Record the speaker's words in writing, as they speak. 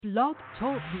Blog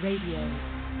Talk Radio.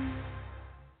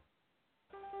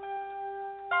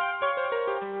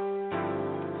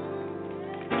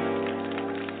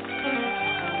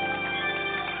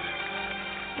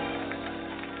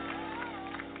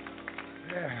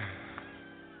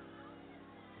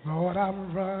 Lord,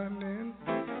 I'm running,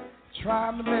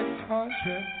 trying to make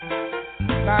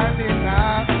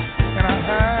 199, and I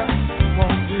have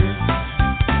won't do.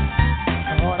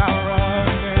 Lord, I'm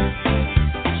running,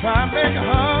 trying to make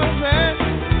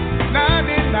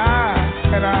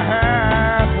 199, and I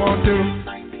have won't do.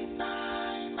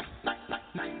 99,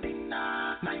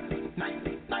 99,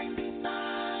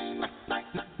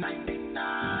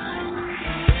 99.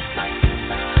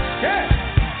 Yeah.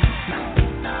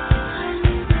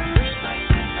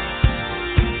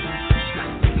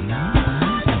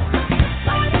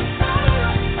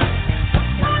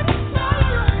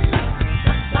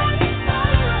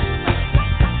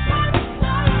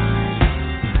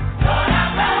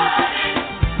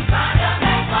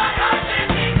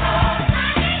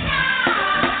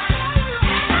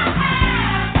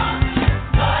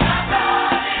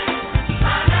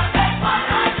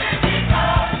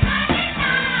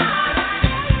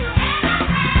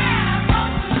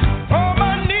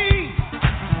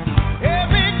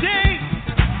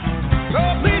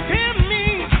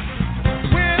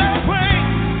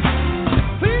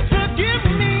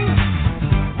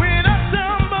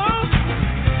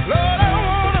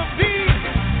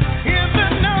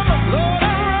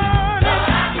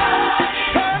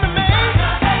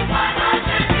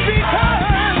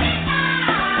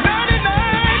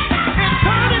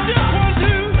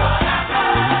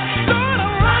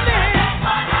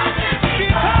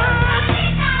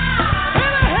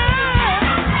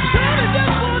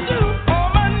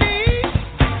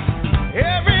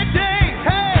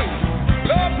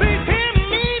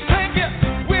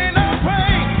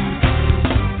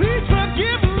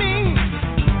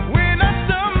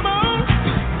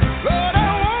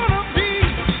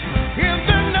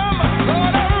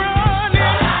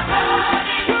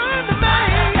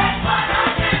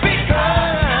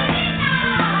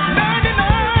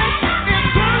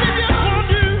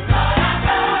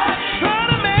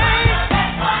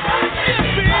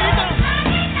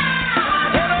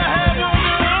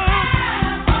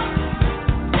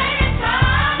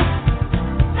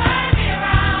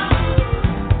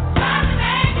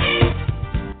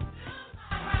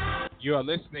 You are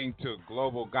listening to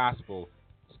Global Gospel.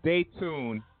 Stay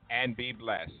tuned and be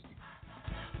blessed.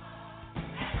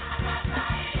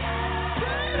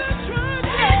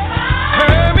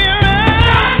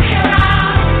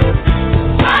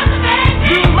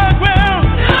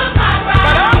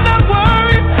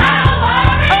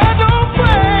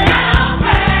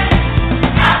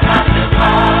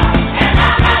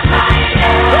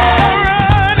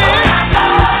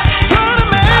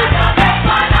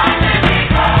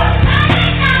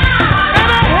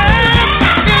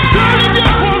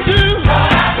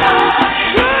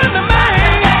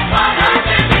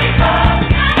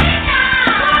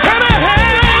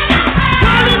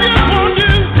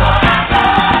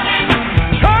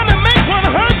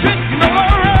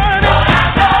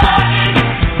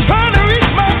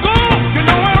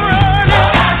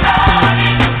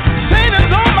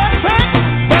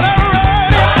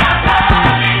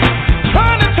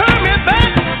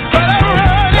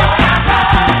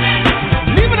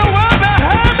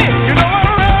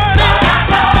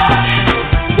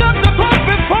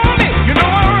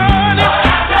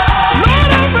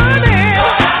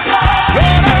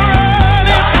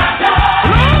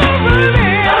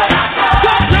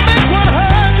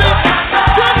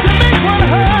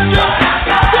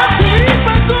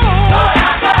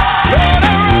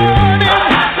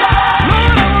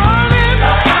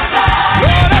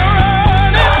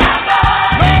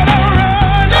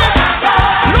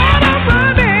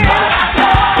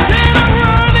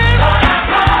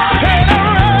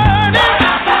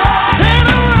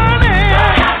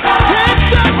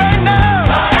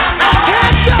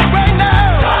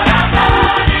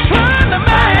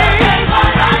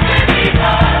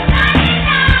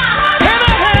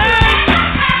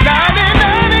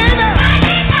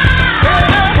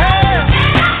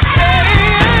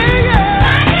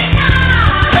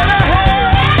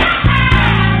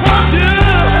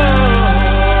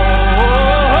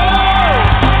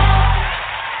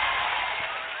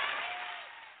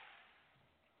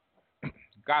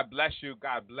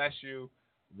 God bless you,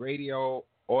 radio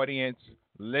audience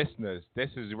listeners.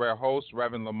 This is your host,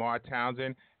 Reverend LeMarr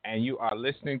Townsend, and you are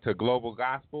listening to Global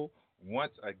Gospel.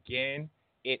 Once again,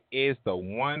 it is the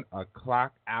 1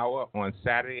 o'clock hour on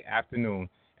Saturday afternoon,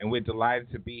 and we're delighted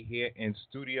to be here in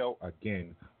studio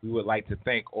again. We would like to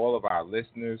thank all of our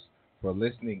listeners for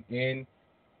listening in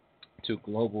to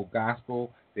Global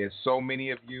Gospel. There's so many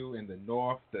of you in the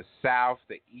north, the south,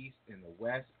 the east, and the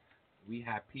west. We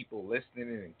have people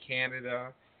listening in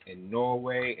Canada, in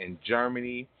Norway, in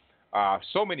Germany,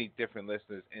 so many different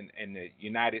listeners in the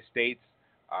United States,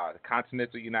 the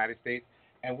continental United States.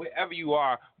 And wherever you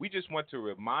are, we just want to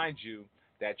remind you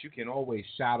that you can always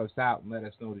shout us out and let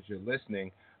us know that you're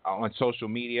listening on social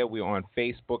media. We're on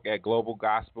Facebook at Global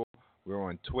Gospel. We're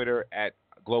on Twitter at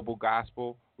Global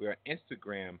Gospel. We're on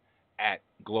Instagram at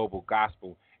Global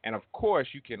Gospel. And, of course,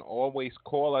 you can always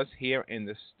call us here in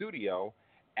the studio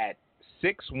at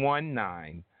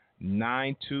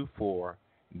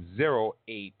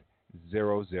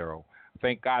 619-924-0800.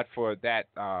 Thank God for that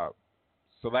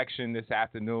selection this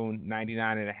afternoon,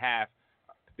 99.5,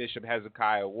 Bishop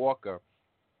Hezekiah Walker.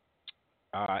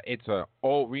 It's an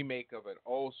old remake of an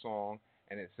old song,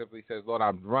 and it simply says, Lord,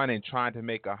 I'm running, trying to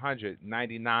make 100,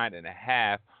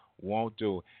 99.5 won't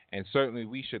do. And certainly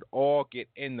we should all get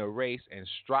in the race and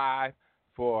strive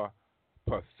for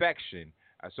perfection.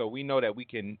 So we know that we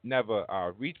can never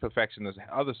reach perfection. As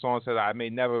other songs said, I may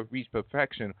never reach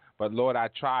perfection, but Lord, I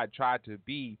tried to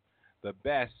be the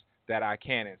best that I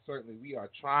can. And certainly we are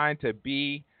trying to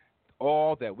be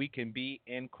all that we can be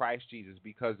in Christ Jesus,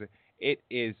 because it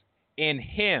is in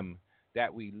him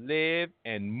that we live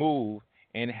and move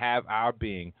and have our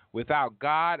being. Without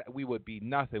God, we would be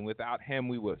nothing. Without him,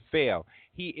 we would fail.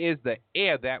 He is the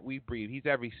air that we breathe. He's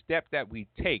every step that we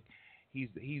take.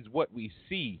 He's what we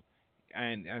see.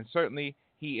 And certainly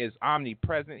he is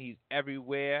omnipresent. He's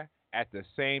everywhere at the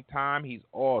same time. He's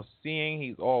all-seeing.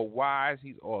 He's all-wise.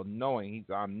 He's all-knowing. He's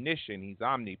omniscient. He's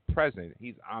omnipresent.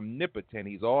 He's omnipotent.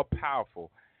 He's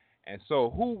all-powerful. And so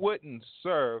who wouldn't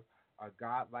serve a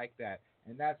God like that?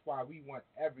 And that's why we want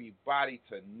everybody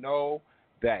to know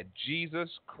that Jesus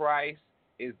Christ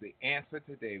is the answer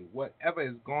today. Whatever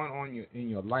is going on in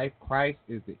your life, Christ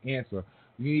is the answer.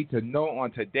 You need to know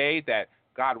on today that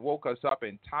God woke us up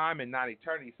in time and not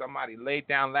eternity. Somebody laid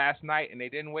down last night and they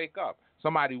didn't wake up.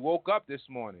 Somebody woke up this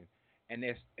morning and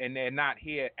they're not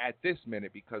here at this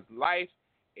minute, because life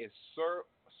is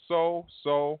so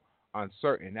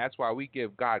uncertain. That's why we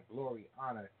give God glory,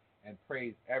 honor, and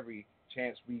praise every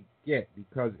chance we get,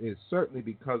 because it's certainly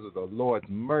because of the Lord's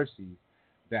mercies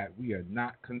that we are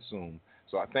not consumed.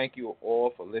 So I thank you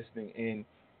all for listening in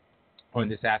on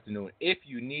this afternoon. If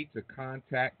you need to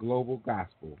contact Global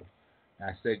Gospel,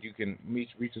 I said you can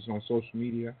reach us on social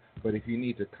media, but if you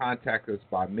need to contact us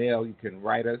by mail, you can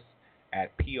write us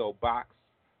at P.O. Box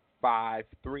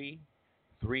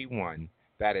 5331.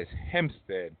 That is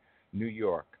Hempstead, New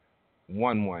York,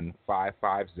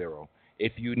 11550.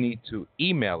 If you need to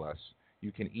email us,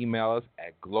 you can email us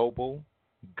at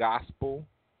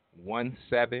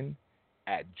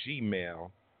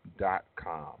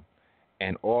globalgospel17@gmail.com.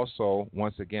 And also,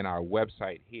 once again, our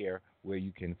website here, where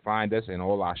you can find us and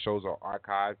all our shows are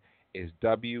archived, is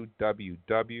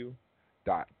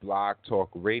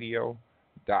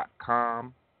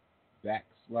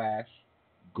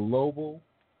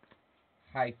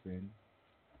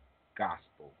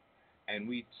And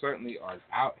we certainly are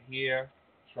out here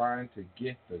trying to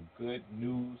get the good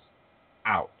news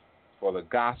out. For the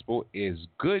gospel is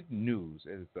good news.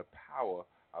 It is the power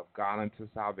of God unto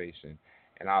salvation.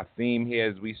 And our theme here,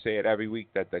 as we say it every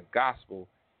week, that the gospel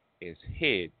is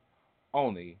hid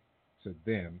only to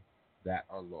them that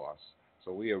are lost.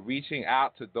 So we are reaching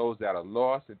out to those that are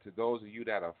lost, and to those of you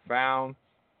that are found,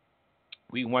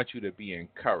 we want you to be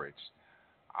encouraged.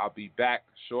 I'll be back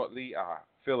shortly. I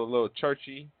feel a little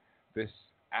churchy this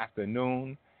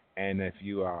afternoon. And if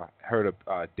you heard of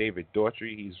David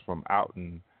Daughtry, he's from out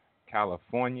in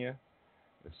California.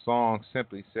 The song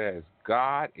simply says,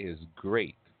 God is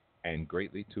great and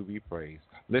greatly to be praised.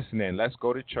 Listen in. Let's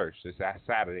go to church this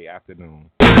Saturday afternoon.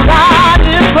 God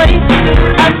is great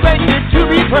and greatly to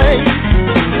be praised.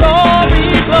 Glory,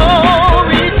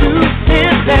 glory to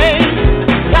his name.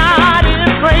 God is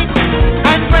great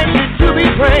and greatly to be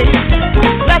praised.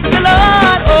 Bless the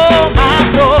Lord, oh my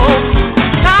soul.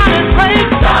 God is great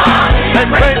and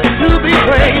greatly to be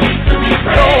praised.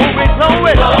 Glory,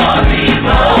 glory, glory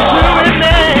to his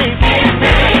name.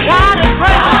 God is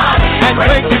great and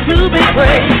greatly to be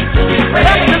praised.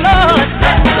 Bless the Lord,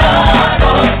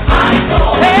 oh my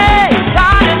soul. Hey,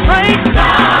 God is great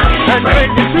and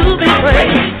greatly to be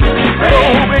praised.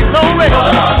 Glory, glory,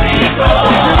 glory to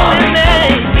his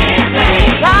name.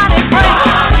 God is great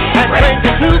and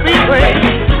greatly to be praised.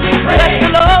 Bless the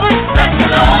Lord, oh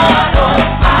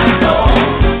my soul.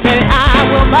 Say, I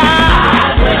will bow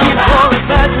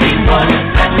before his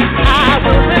majesty. I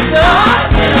will lift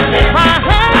up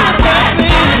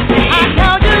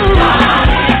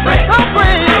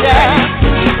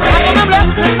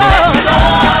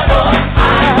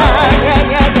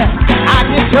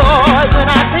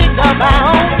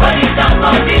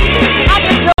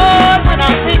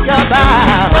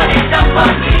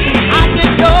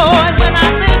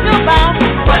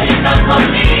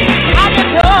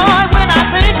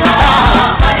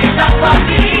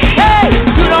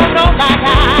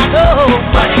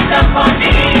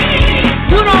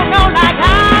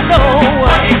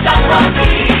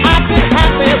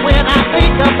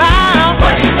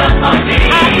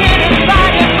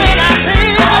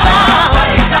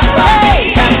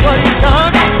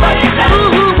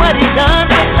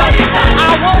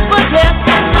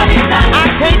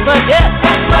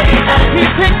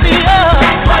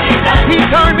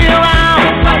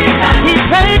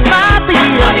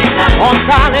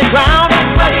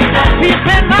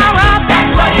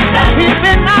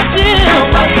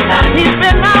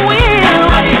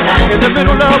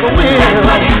never will.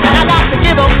 I got to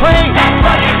give him praise.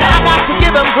 I got to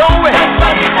give him glory. I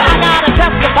got to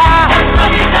testify.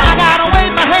 I got to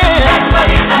wave my hand.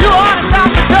 You ought to shout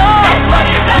the joy.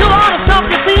 You ought to stomp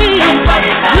your feet.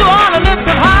 You ought to lift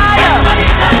him higher.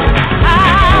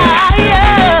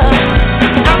 Yeah.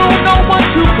 I don't know what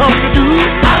you come to do.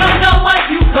 I don't know what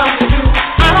you come to do.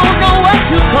 I don't know what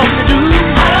you come to do.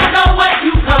 I don't know what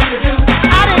you come to do.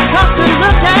 I didn't come to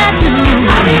look at you.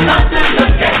 I didn't come to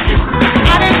look at you.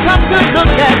 I didn't come to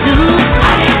look at you.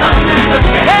 I didn't come to look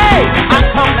at you. Hey, I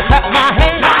come to clap my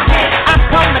hands. I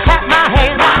come to clap my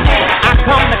hands. I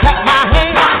come to clap my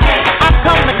hands. I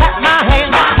come to clap my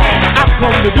hands. I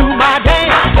come to do my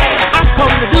dance. I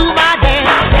come to do my dance.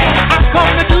 I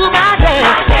come to do my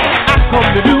dance. I come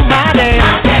to do my dance.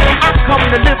 I come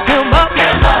to lift him up.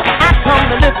 I come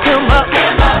to lift him up.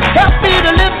 Help me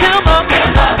to lift him up.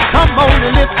 Come on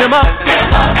and lift him up.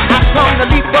 I come to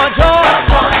leap for joy.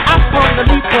 I come to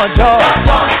leap for joy.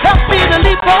 Help me to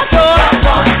leap for joy.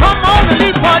 Come on and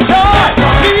leap for joy.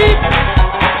 Leap.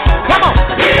 Come on.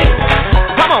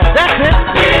 Come on. That's it.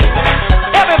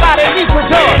 Everybody leap for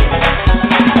joy.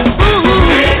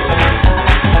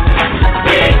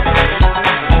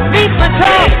 Leap for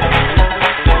joy.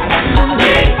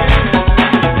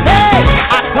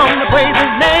 Come to praise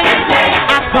his name.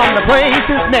 I come to praise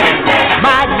his name.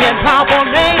 Mighty and powerful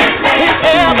name. His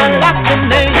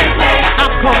everlasting name. I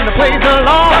come to praise the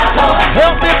Lord.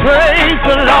 Help me praise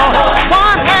the Lord.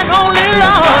 One and only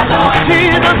Lord.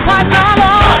 Jesus Christ our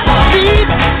Lord. Leap.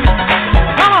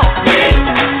 Come on.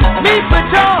 Leap for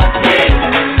joy.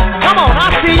 Come on,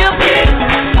 I see you.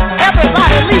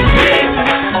 Everybody leap.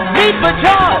 Leap for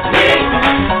joy.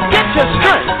 Get your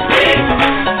strength.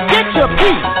 Get your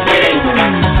peace.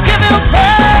 Give him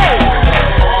praise.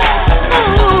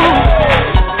 Ooh.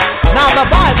 Now the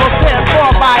Bible says,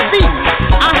 for by thee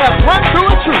I have run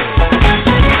through a troop,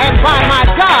 and by my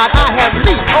God I have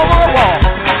leaped over a wall.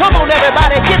 Come on,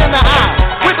 everybody, get in the aisle.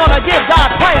 We're going to give God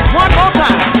praise one more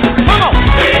time. Come on.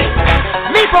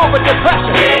 Leap over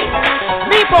depression.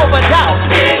 Leap over doubt.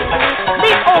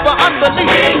 Leap over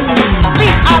unbelief.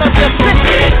 Leap out of your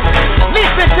sickness.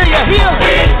 Leap into your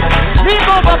healing. Leap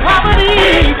over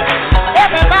poverty.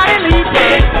 Everybody leap.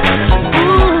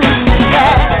 Ooh,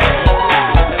 yeah.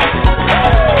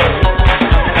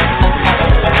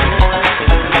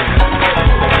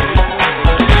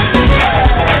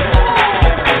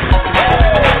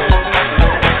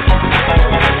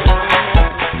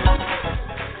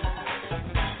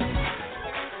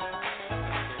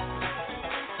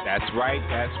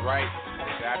 That's right.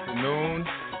 This afternoon,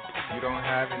 if you don't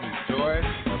have any joy,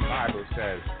 the Bible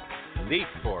says, leap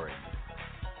for it.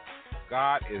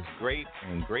 God is great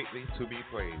and greatly to be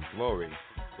praised. Glory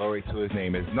to his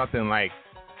name. It's nothing like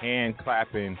hand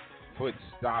clapping, foot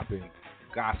stomping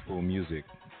gospel music.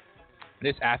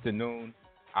 This afternoon,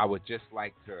 I would just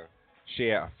like to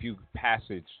share a few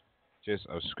passages just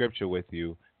of scripture with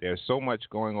you. There's so much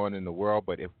going on in the world,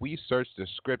 but if we search the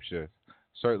scripture,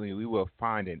 certainly we will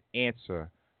find an answer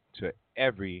to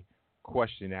every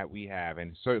question that we have.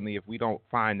 And certainly if we don't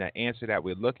find the answer that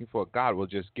we're looking for, God will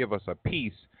just give us a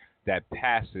peace that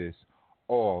passes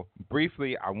all.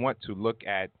 Briefly, I want to look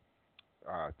at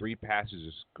three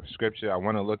passages of scripture. I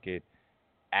want to look at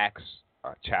Acts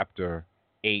chapter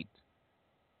 8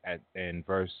 and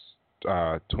verse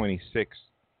 26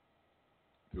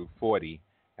 through 40.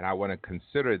 And I want to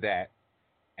consider that.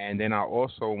 And then I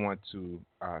also want to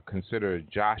consider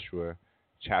Joshua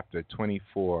chapter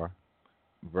 24,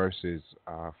 verses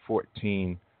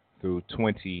 14 through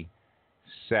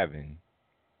 27.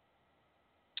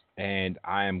 And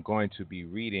I am going to be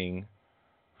reading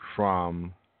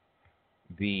from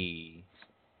the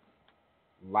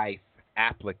Life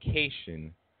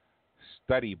Application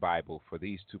Study Bible for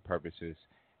these two purposes.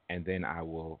 And then I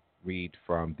will read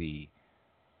from the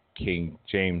King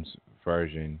James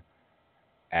Version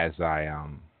as I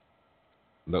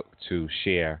look to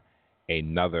share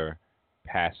another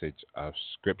passage of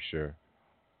Scripture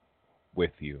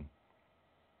with you.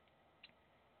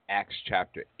 Acts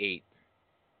chapter 8,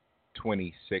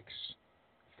 26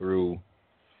 through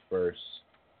verse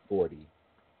 40.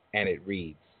 And it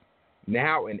reads,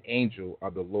 Now an angel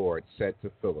of the Lord said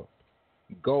to Philip,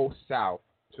 Go south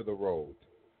to the road,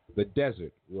 the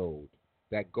desert road,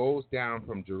 that goes down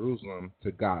from Jerusalem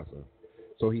to Gaza.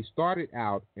 So he started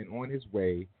out, and on his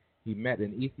way, he met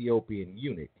an Ethiopian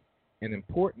eunuch, an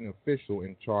important official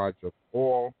in charge of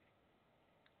all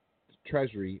the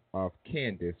treasury of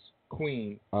Candace,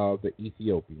 queen of the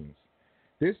Ethiopians.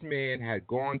 This man had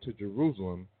gone to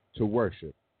Jerusalem to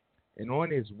worship, and on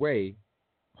his way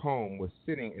home was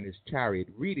sitting in his chariot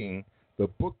reading the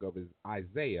book of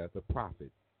Isaiah the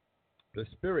prophet. The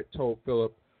Spirit told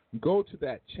Philip, "Go to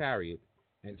that chariot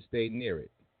and stay near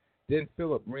it." Then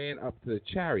Philip ran up to the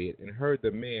chariot and heard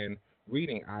the man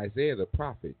reading Isaiah the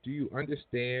prophet. "Do you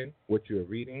understand what you are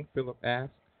reading?" Philip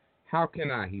asked. "How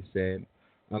can I," he said,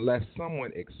 "unless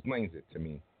someone explains it to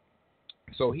me?"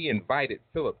 So he invited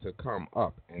Philip to come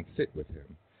up and sit with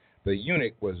him. The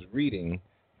eunuch was reading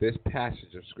this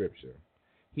passage of Scripture.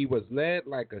 "He was led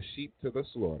like a sheep to the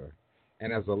slaughter,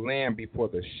 and as a lamb before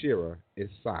the shearer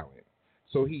is silent.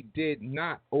 So he did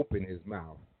not open his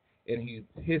mouth. In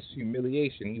his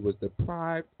humiliation he was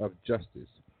deprived of justice.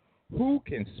 Who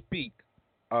can speak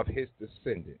of his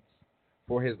descendants?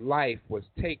 For his life was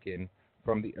taken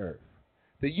from the earth."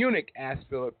 The eunuch asked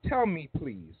Philip, "Tell me,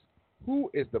 please, who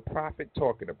is the prophet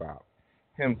talking about,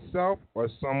 himself or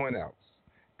someone else?"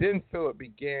 Then Philip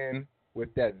began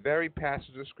with that very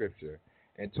passage of Scripture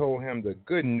and told him the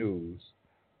good news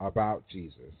about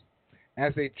Jesus.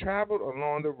 As they traveled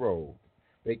along the road,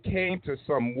 they came to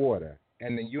some water,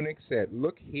 and the eunuch said,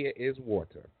 "Look, here is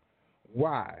water.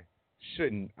 Why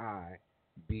shouldn't I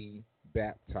be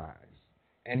baptized?"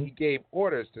 And he gave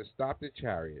orders to stop the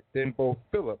chariot. Then both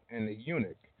Philip and the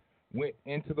eunuch went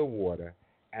into the water,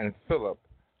 and Philip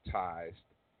baptized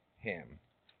him.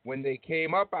 When they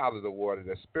came up out of the water,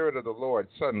 the Spirit of the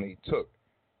Lord suddenly took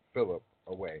Philip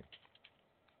away.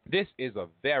 This is a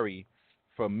very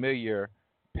familiar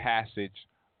passage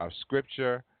of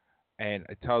Scripture, and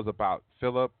it tells about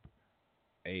Philip,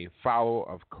 a follower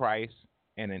of Christ,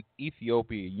 and an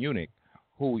Ethiopian eunuch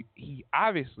who he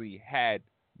obviously had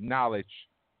knowledge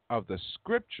of the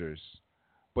Scriptures,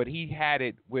 but he had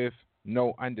it with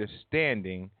no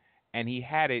understanding, and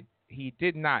he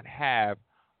did not have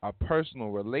a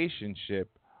personal relationship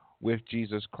with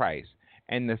Jesus Christ.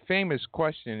 And the famous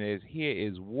question is, "Here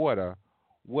is water,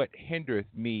 what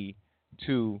hindereth me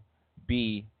to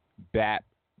be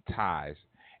baptized?"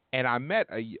 And I met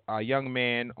a young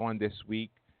man on this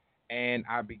week, and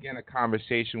I began a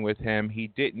conversation with him. He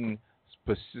didn't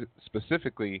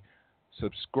specifically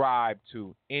subscribe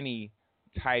to any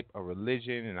type of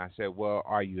religion, and I said, "Well,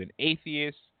 are you an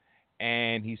atheist?"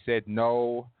 And he said,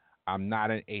 "No, I'm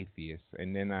not an atheist."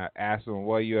 And then I asked him,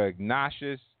 "Well, you're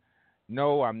agnostic?"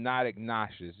 "No, I'm not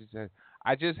agnostic." He said,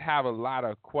 "I just have a lot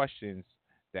of questions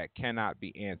that cannot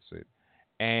be answered."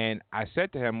 And I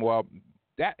said to him, "Well,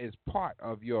 that is part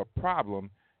of your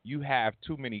problem. You have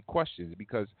too many questions,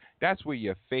 because that's where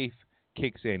your faith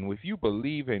kicks in. If you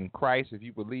believe in Christ, if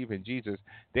you believe in Jesus,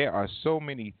 there are so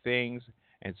many things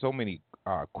and so many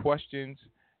questions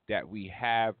that we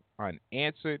have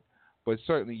unanswered, but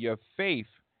certainly your faith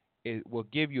will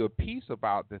give you a peace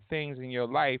about the things in your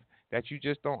life that you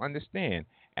just don't understand.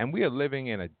 And we are living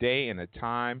in a day and a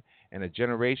time and a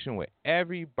generation where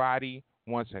everybody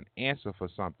wants an answer for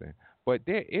something, but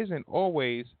there isn't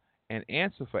always an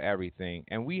answer for everything,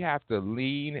 and we have to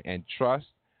lean and trust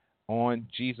on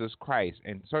Jesus Christ.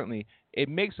 And certainly it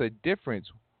makes a difference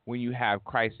when you have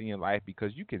Christ in your life,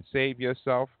 because you can save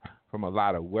yourself from a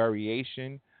lot of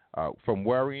from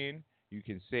worrying. You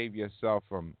can save yourself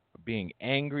from being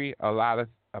angry about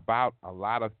a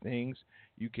lot of things.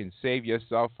 You can save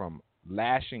yourself from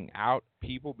lashing out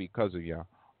people because of your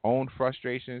own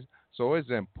frustrations. So it's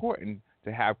important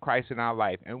to have Christ in our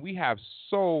life. And we have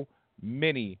so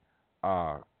many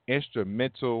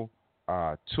instrumental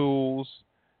tools,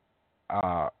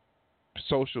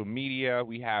 social media.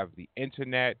 We have the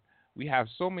internet. We have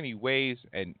so many ways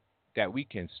that we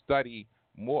can study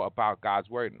more about God's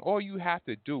Word. And all you have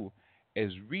to do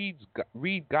is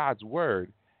read God's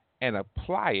Word and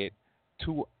apply it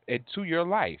to your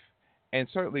life. And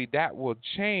certainly that will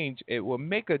change. It will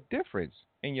make a difference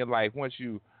in your life once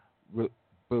you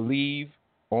believe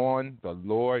on the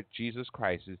Lord Jesus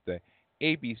Christ. It's the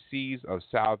ABCs of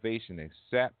salvation: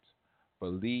 accept,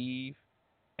 believe,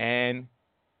 and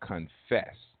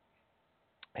confess.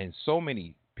 And so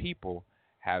many people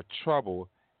have trouble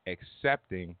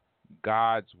accepting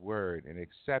God's Word and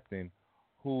accepting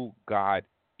who God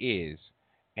is.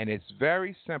 And it's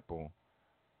very simple,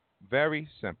 very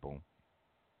simple.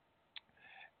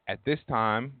 At this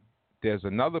time, there's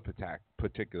another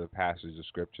particular passage of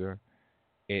Scripture.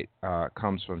 It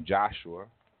comes from Joshua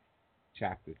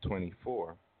chapter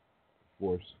 24,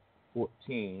 verse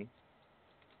 14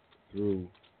 through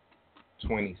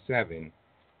 27.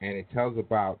 And it tells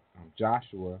about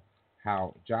Joshua,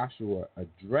 how Joshua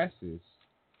addresses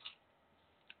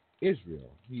Israel.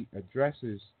 He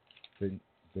addresses the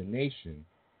nation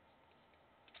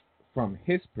from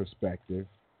his perspective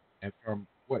and from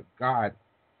what God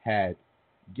had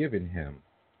given him.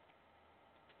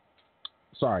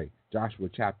 Joshua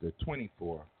chapter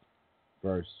 24,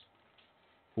 verse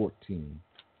 14.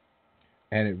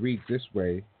 And it reads this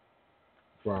way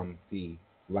from the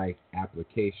Life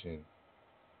Application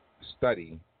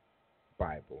Study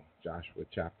Bible, Joshua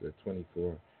chapter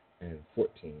 24 and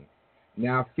 14.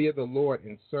 Now fear the Lord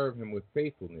and serve him with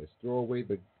faithfulness. Throw away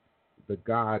the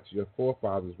gods your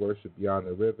forefathers worshipped beyond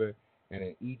the river and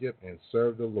in Egypt, and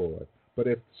serve the Lord. But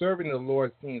if serving the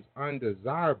Lord seems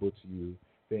undesirable to you,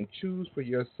 then choose for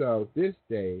yourselves this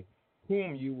day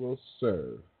whom you will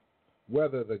serve,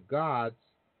 whether the gods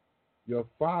your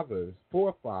forefathers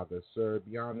served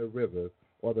beyond the river,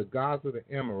 or the gods of the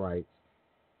Amorites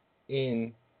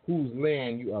in whose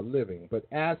land you are living. But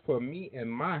as for me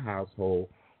and my household,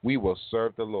 we will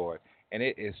serve the Lord. And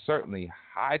it is certainly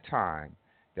high time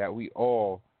that we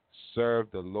all serve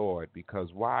the Lord, because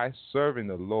why? Serving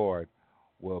the Lord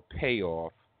will pay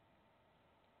off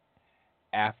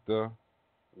after a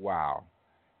while.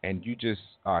 And you just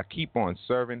keep on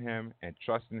serving him and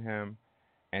trusting him,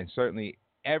 and certainly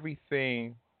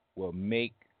everything will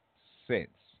make sense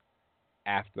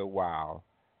after a while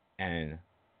and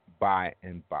by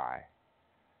and by.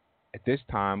 At this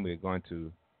time, we're going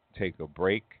to take a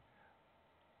break.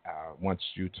 Wants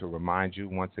you to remind you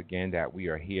once again that we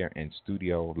are here in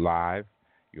studio live.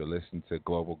 You're listening to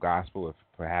Global Gospel. If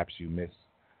perhaps you missed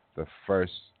the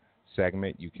first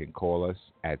segment, you can call us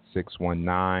at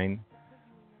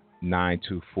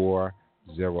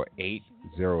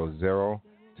 619-924-0800.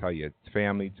 Tell your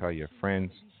family, tell your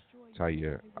friends, tell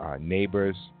your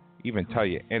neighbors, even tell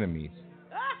your enemies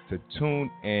to tune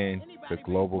in to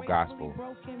Global Gospel.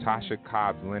 Tasha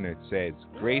Cobbs Leonard says,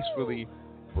 gracefully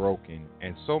broken.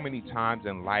 And so many times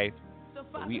in life,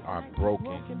 we are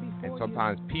broken. And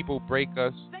sometimes people break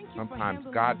us, sometimes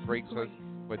God breaks us,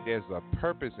 but there's a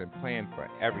purpose and plan for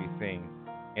everything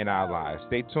in our lives.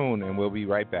 Stay tuned, and we'll be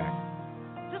right back.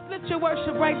 Just lift your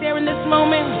worship right there in this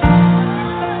moment.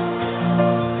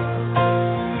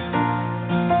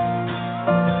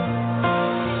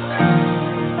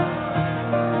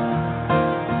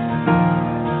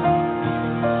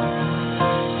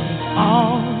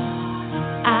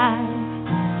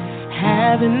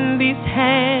 In these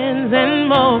hands and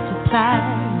multiply,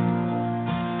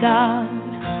 God,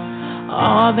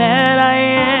 all that I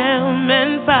am,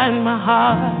 and find my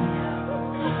heart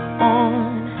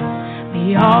on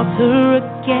the altar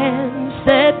again.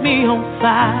 Set me on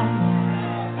fire,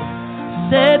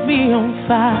 set me on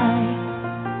fire.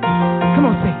 Come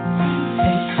on, sing.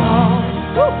 Take all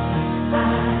I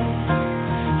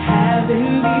have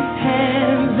in these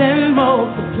hands and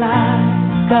multiply,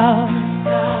 God,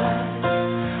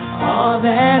 all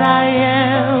that I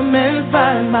am, and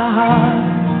find my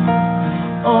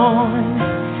heart on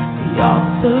the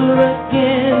altar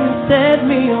again. Set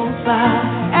me on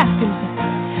fire. Ask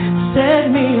him,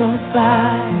 set me on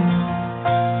fire.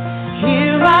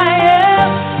 Here I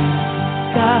am,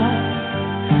 God,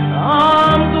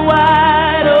 arms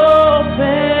wide open,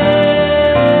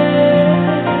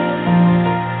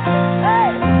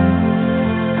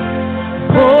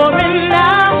 pouring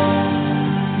out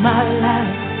my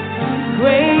life,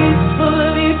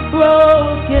 gracefully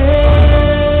broken.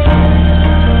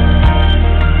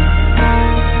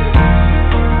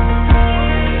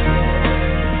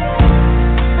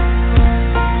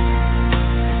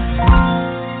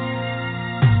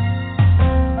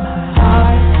 My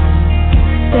heart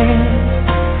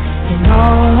stands in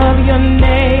all of your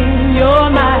name, your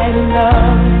mighty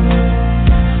love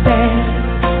stands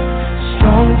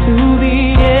strong to the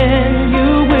end. You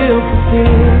will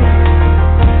fulfill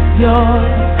your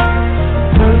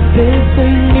purpose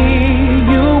in me.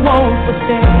 You won't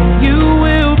forsake. You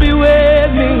will be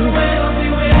with me.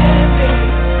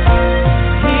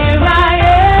 Here I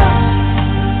am,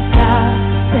 God,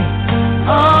 say,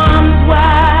 arms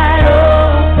wide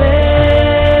open.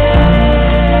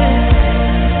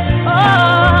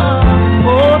 Oh,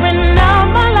 pouring out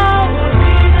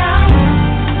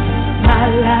my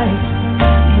life,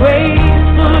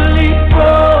 gracefully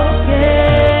broken.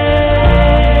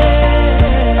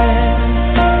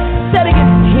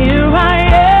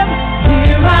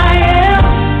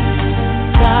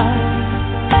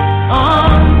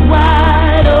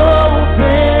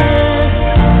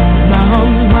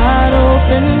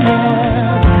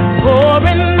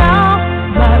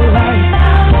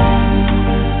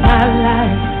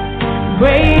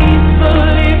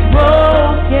 Gracefully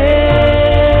broken.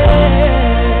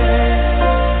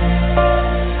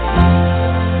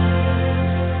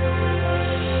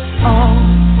 All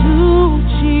to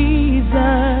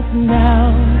Jesus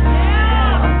now.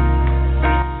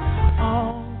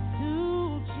 All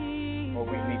to Jesus. What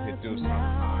we need to do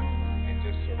sometimes is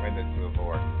just surrender to the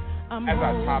Lord. As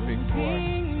our topic for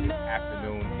this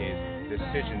afternoon is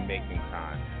decision-making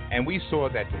time. And we saw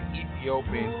that the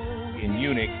Ethiopian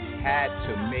eunuch had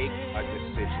to make a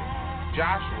decision.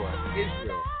 Joshua,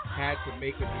 Israel, had to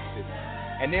make a decision.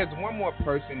 And there's one more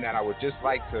person that I would just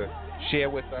like to share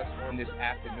with us on this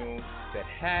afternoon that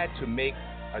had to make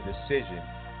a decision,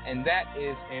 and that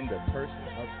is in the person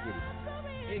of Gideon.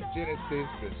 In Genesis,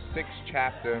 the 6th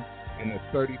chapter and the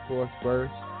 34th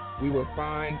verse, we will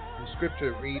find the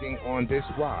scripture reading on this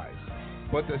wise.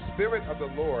 But the Spirit of the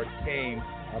Lord came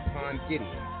upon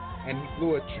Gideon, and he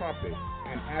blew a trumpet,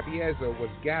 and Abiezer was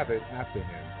gathered after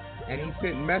him. And he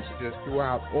sent messengers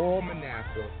throughout all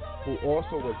Manasseh, who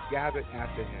also was gathered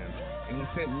after him. And he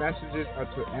sent messengers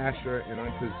unto Asher, and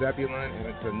unto Zebulun, and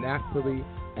unto Naphtali,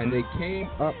 and they came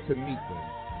up to meet them.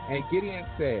 And Gideon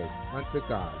said unto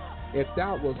God, If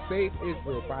thou wilt save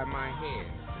Israel by my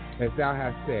hand, as thou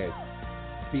hast said,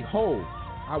 behold,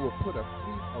 I will put a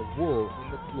fleece of wool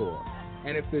in the floor.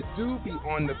 And if the dew be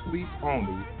on the fleece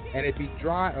only, and it be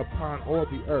dry upon all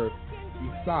the earth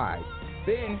besides,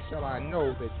 then shall I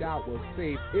know that thou wilt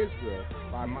save Israel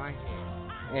by my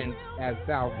hand, and as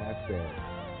thou hast said.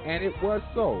 And it was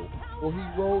so, for he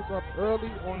rose up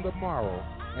early on the morrow,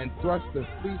 and thrust the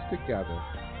fleece together,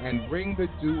 and wringed the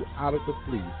dew out of the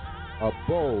fleece, a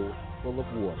bowl full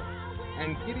of water.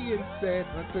 And Gideon said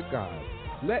unto God,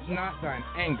 Let not thine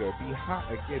anger be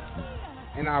hot against me,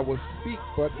 and I will speak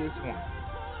but this once.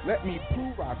 Let me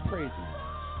prove, I pray thee,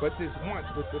 but this once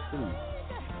with the fleece.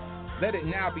 Let it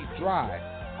now be dry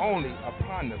only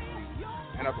upon the fleece,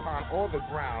 and upon all the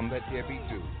ground let there be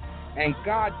dew. And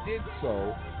God did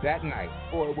so that night,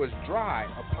 for it was dry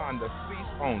upon the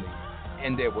fleece only,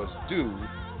 and there was dew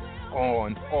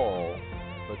on all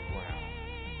the ground.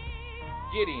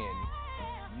 Gideon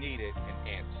needed an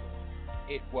answer.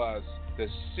 It was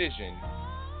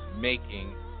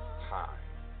decision-making time.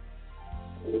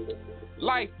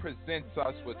 Life presents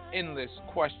us with endless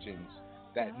questions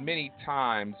that many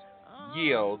times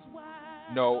yield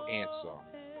no answer.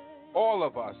 All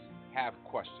of us have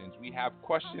questions. We have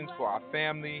questions for our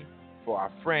family, for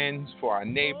our friends, for our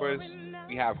neighbors.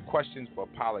 We have questions for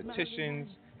politicians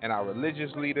and our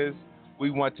religious leaders.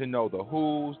 We want to know the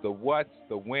who's, the what's,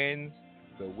 the when's,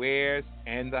 the where's,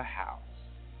 and the how's.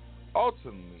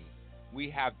 Ultimately, we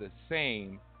have the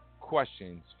same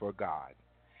questions for God.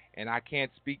 And I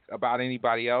can't speak about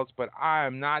anybody else, but I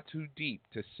am not too deep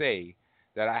to say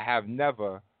that I have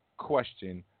never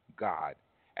questioned God.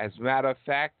 As a matter of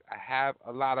fact, I have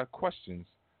a lot of questions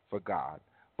for God.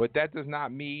 But that does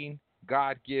not mean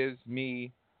God gives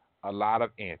me a lot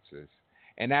of answers.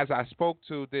 And as I spoke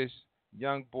to this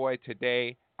young boy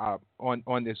today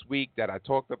on this week that I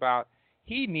talked about,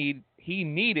 he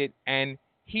needed and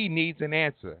he needs an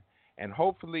answer. And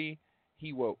hopefully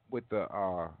he will, with the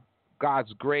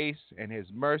God's grace and his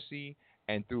mercy,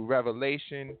 and through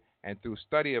revelation and through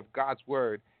study of God's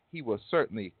word, he will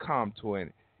certainly come to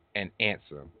an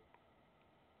answer.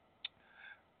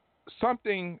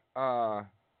 Something I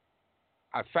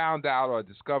found out or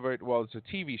discovered, well, it's a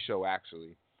TV show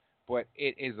actually, but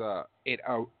it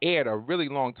aired a really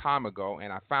long time ago,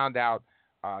 and I found out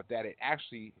that it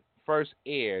actually first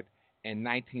aired in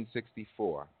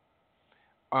 1964.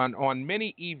 On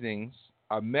many evenings,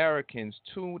 Americans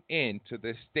tune in to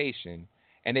this station,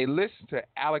 and they listen to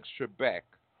Alex Trebek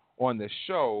on the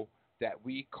show that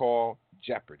we call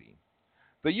Jeopardy.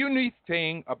 The unique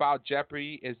thing about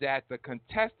Jeopardy is that the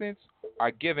contestants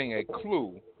are giving a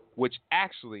clue which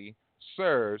actually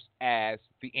serves as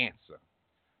the answer.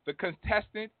 The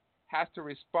contestant has to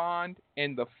respond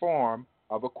in the form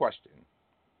of a question.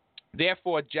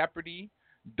 Therefore, Jeopardy,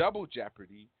 Double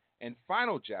Jeopardy, and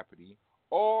Final Jeopardy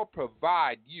all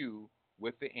provide you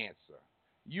with the answer.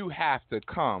 You have to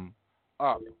come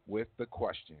up with the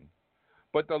question.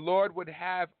 But the Lord would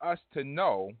have us to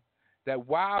know that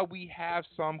while we have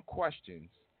some questions,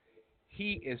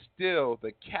 he is still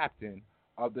the captain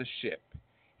of the ship.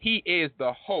 He is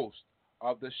the host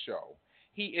of the show.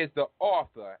 He is the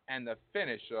author and the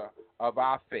finisher of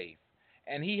our faith.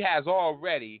 And he has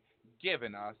already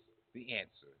given us the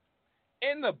answer.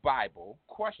 In the Bible,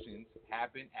 questions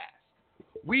have been asked.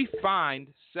 We find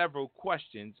several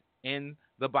questions in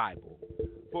the Bible.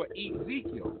 For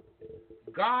Ezekiel,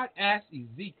 God asked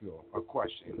Ezekiel a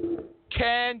question.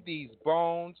 Can these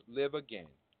bones live again?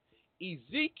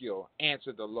 Ezekiel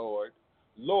answered the Lord,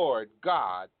 Lord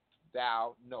God,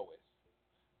 thou knowest.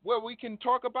 Well, we can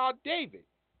talk about David.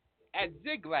 At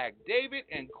Ziklag, David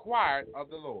inquired of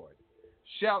the Lord,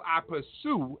 shall I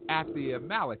pursue after the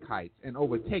Amalekites and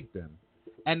overtake them?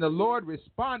 And the Lord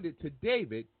responded to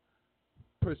David,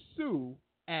 pursue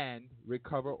and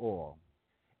recover all.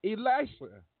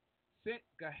 Elisha sent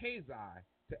Gehazi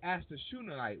to ask the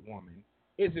Shunammite woman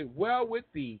Is it well with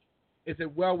thee? Is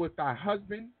it well with thy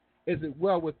husband? Is it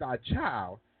well with thy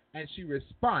child? And she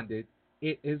responded,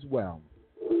 It is well.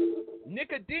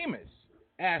 Nicodemus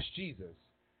asked Jesus,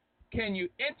 Can you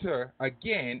enter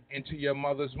again into your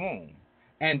mother's womb?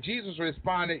 And Jesus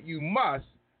responded, You must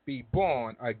be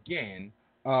born again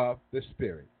of the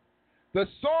Spirit. The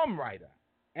psalm writer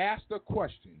asked the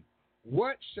question,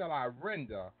 What shall I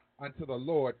render unto the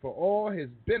Lord for all his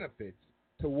benefits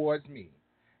towards me?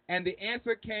 And the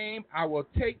answer came, I will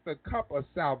take the cup of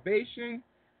salvation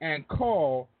and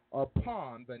call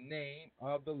upon the name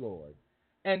of the Lord.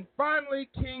 And finally,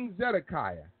 King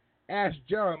Zedekiah asked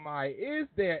Jeremiah, Is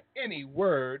there any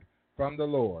word from the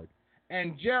Lord?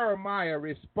 And Jeremiah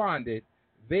responded,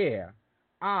 There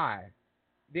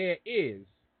is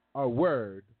a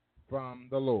word from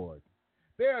the Lord.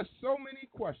 There are so many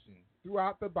questions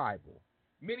throughout the Bible.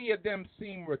 Many of them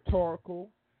seem rhetorical.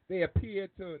 They appear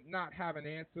to not have an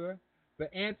answer.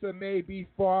 The answer may be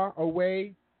far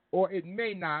away, or it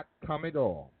may not come at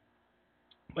all.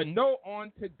 But know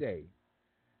on today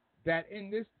that in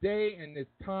this day, in this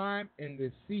time, in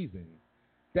this season,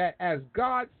 that as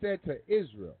God said to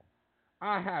Israel,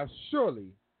 I have surely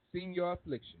seen your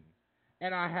affliction,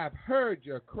 and I have heard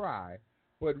your cry,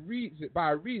 but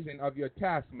by reason of your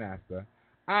taskmaster,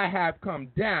 I have come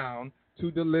down to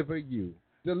deliver you.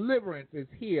 Deliverance is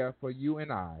here for you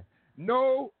and I.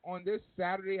 Know on this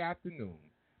Saturday afternoon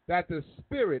that the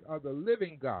Spirit of the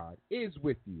living God is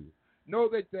with you. Know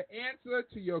that the answer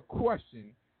to your question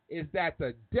is that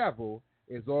the devil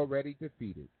is already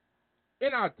defeated.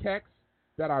 In our text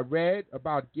that I read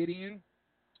about Gideon,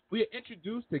 we are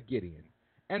introduced to Gideon.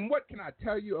 And what can I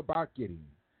tell you about Gideon?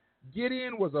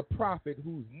 Gideon was a prophet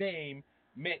whose name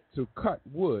meant to cut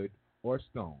wood or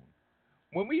stone.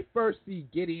 When we first see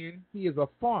Gideon, he is a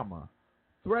farmer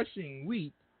threshing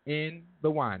wheat in the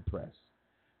winepress.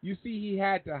 You see, he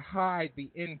had to hide the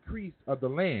increase of the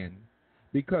land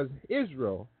because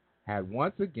Israel had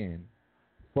once again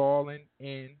fallen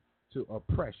into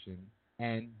oppression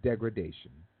and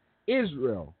degradation.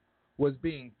 Israel was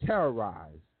being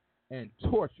terrorized and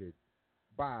tortured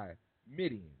by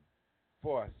Midian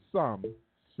for some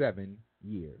 7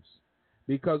 years.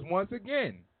 Because once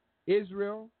again,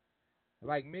 Israel,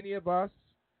 like many of us,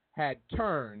 had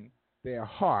turned their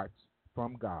hearts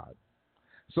from God.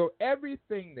 So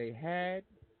everything they had,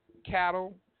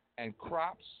 cattle and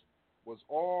crops, was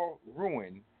all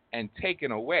ruined and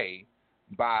taken away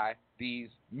by these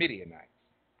Midianites.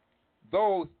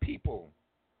 Those people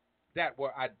that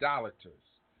were idolaters,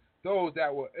 those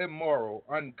that were immoral,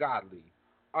 ungodly,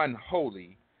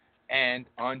 unholy, and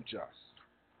unjust.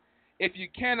 If you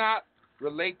cannot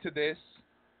relate to this,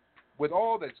 with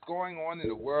all that's going on in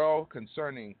the world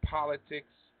concerning politics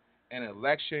and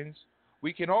elections,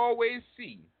 we can always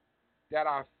see that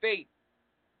our fate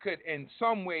could in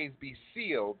some ways be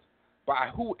sealed by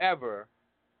whoever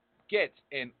gets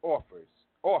in office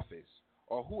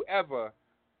or whoever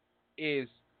is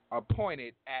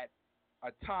appointed at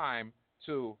a time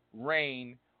to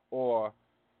reign or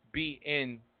be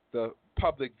in the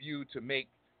public view to make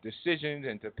decisions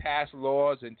and to pass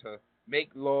laws and to make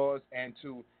laws and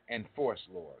to enforce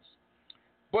laws.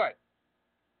 But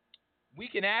we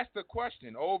can ask the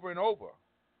question over and over,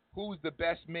 who's the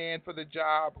best man for the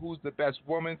job? Who's the best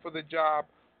woman for the job?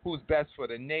 Who's best for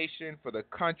the nation, for the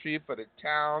country, for the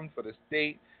town, for the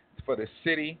state, for the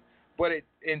city? But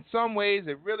in some ways,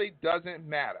 it really doesn't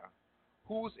matter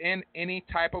who's in any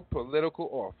type of political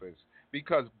office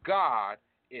because God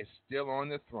is still on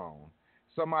the throne.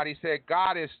 Somebody said,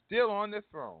 God is still on the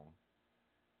throne.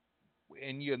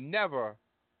 And you'll never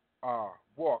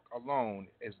walk alone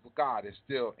as God is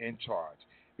still in charge.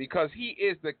 Because he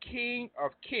is the King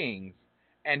of kings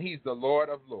and he's the Lord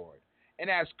of lords. And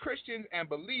as Christians and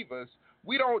believers,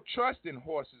 we don't trust in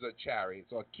horses or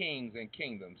chariots or kings and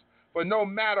kingdoms. For no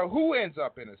matter who ends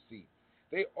up in a seat,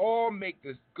 they all make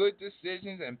this good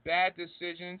decisions and bad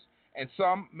decisions, and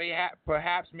some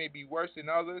perhaps may be worse than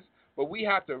others. But we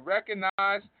have to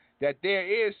recognize that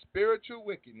there is spiritual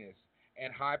wickedness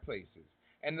in high places.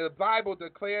 And the Bible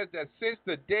declares that since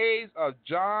the days of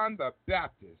John the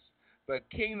Baptist, the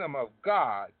kingdom of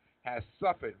God has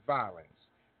suffered violence,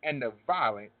 and the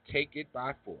violent take it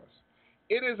by force.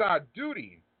 It is our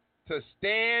duty to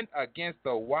stand against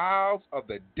the wiles of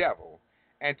the devil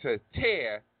and to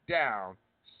tear down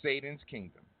Satan's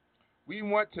kingdom. We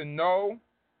want to know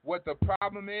what the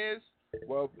problem is.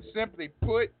 Well, simply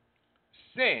put,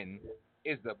 sin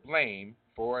is the blame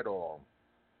for it all.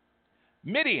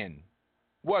 Midian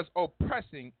was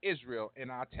oppressing Israel in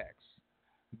our text.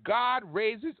 God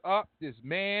raises up this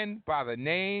man by the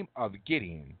name of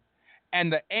Gideon,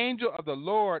 And the angel of the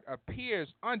Lord appears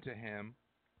unto him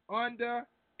under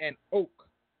an oak.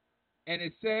 And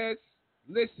it says,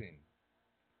 listen,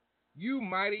 you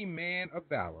mighty man of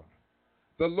valor,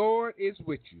 the Lord is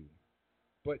with you.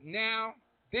 But now,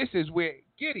 this is where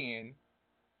Gideon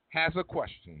has a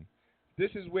question.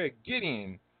 This is where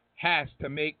Gideon has to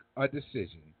make a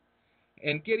decision.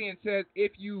 And Gideon says,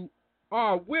 if you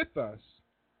are with us,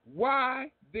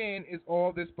 why then is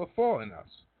all this befalling us?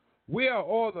 Where are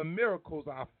all the miracles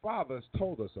our fathers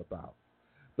told us about?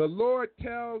 The Lord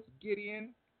tells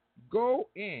Gideon, go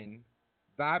in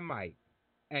thy might,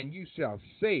 and you shall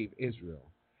save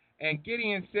Israel. And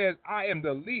Gideon says, I am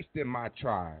the least in my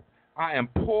tribe. I am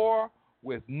poor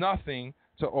with nothing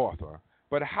to offer.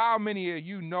 But how many of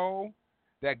you know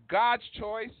that God's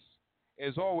choice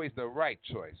is always the right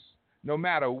choice, no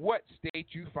matter what state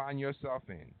you find yourself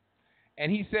in?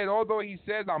 And he said, although he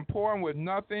says, I'm poor and with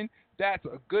nothing, that's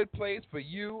a good place for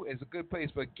you. It's a good place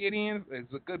for Gideon.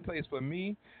 It's a good place for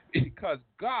me, because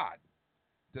God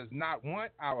does not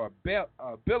want our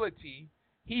ability.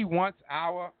 He wants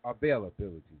our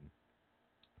availability.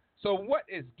 So what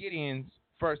is Gideon's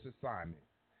first assignment?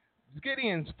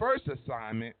 Gideon's first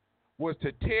assignment was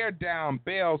to tear down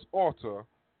Baal's altar,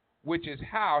 which is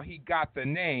how he got the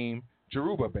name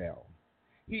Jerubbaal.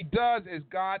 He does as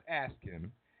God asked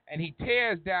him, and he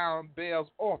tears down Baal's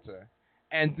altar,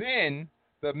 and then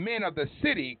the men of the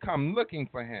city come looking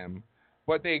for him,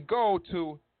 but they go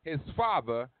to his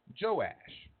father, Joash.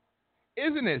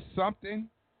 Isn't it something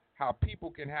how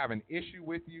people can have an issue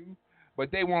with you,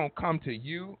 but they won't come to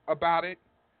you about it?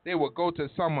 They will go to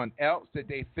someone else that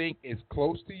they think is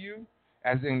close to you,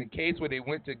 as in the case where they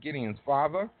went to Gideon's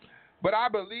father. But I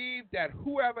believe that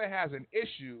whoever has an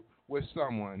issue with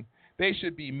someone, they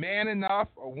should be man enough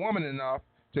or woman enough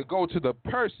to go to the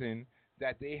person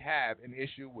that they have an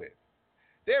issue with.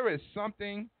 There is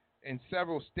something in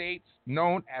several states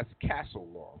known as castle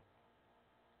law.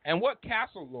 And what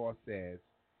castle law says,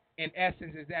 in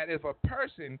essence, is that if a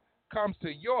person comes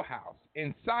to your house,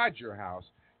 inside your house,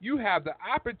 you have the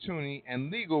opportunity and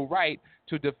legal right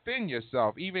to defend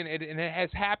yourself. And it has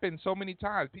happened so many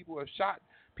times. People have shot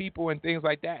people and things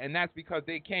like that, and that's because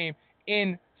they came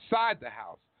inside the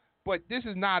house. But this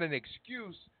is not an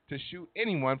excuse to shoot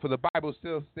anyone, for the Bible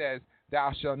still says,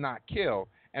 thou shalt not kill.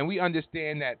 And we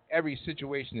understand that every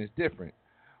situation is different.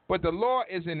 But the law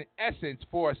is in essence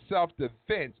for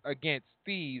self-defense against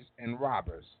thieves and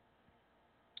robbers.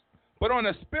 But on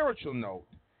a spiritual note,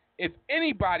 if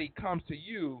anybody comes to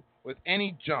you with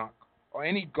any junk or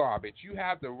any garbage, you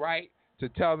have the right to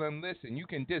tell them, listen, you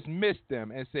can dismiss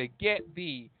them and say, get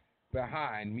thee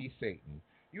behind me, Satan.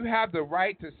 You have the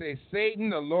right to say, Satan,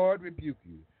 the Lord rebuke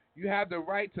you. You have the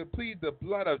right to plead the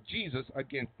blood of Jesus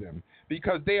against them,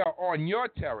 because they are on your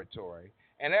territory.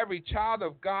 And every child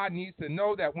of God needs to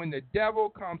know that when the devil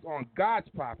comes on God's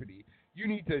property, you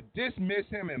need to dismiss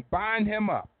him and bind him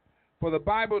up. For the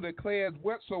Bible declares,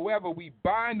 whatsoever we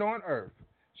bind on earth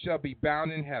shall be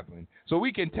bound in heaven. So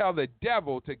we can tell the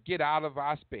devil to get out of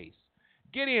our space.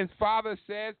 Gideon's father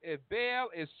says, if Baal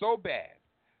is so bad,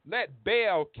 let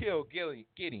Baal kill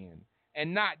Gideon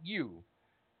and not you.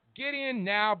 Gideon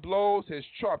now blows his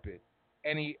trumpet,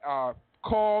 and he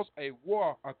calls a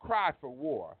cry for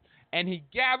war, and he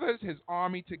gathers his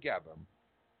army together.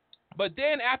 But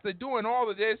then after doing all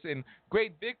of this and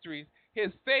great victories,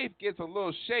 his faith gets a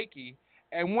little shaky,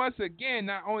 and once again,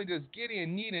 not only does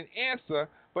Gideon need an answer,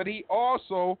 but he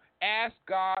also asks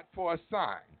God for a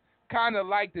sign, kind of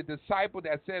like the disciple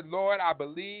that said, Lord, I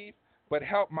believe, but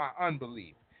help my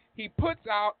unbelief. He puts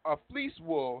out a fleece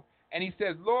wool, and he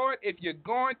says, Lord, if you're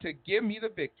going to give me the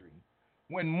victory,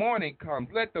 when morning comes,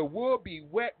 let the wool be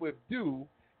wet with dew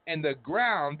and the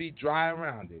ground be dry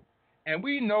around it. And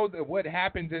we know that what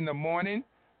happens in the morning,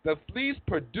 the fleece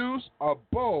produces a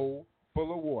bowl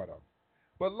full of water.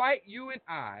 But like you and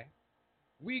I,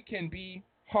 we can be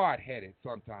hard-headed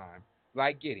sometimes,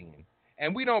 like Gideon.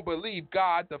 And we don't believe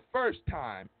God the first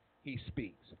time he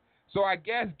speaks. So I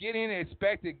guess Gideon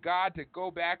expected God to go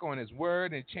back on his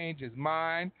word and change his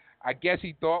mind. I guess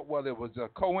he thought, well, it was a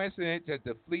coincidence that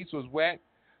the fleece was wet.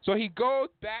 So he goes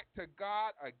back to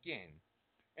God again.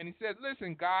 And he said,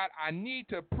 listen, God, I need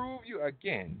to prove you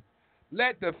again.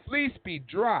 Let the fleece be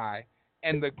dry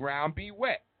and the ground be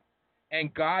wet.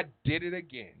 And God did it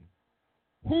again.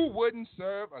 Who wouldn't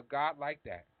serve a God like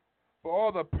that? For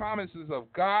all the promises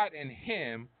of God and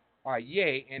him are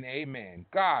yea and amen.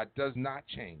 God does not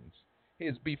change.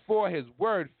 Before his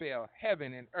word fell,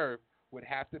 heaven and earth would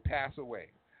have to pass away.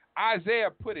 Isaiah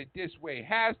put it this way,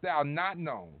 hast thou not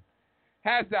known?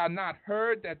 Hast thou not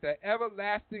heard that the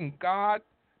everlasting God,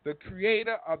 the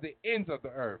creator of the ends of the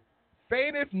earth,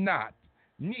 fainteth not,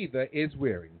 neither is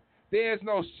weary. There is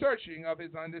no searching of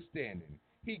his understanding.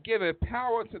 He giveth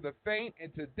power to the faint,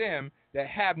 and to them that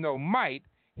have no might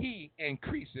he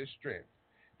increaseth strength.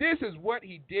 This is what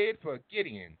he did for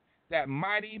Gideon, that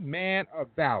mighty man of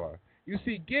valor. You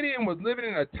see, Gideon was living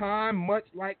in a time much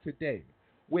like today,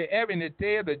 where in the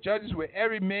day of the judges, where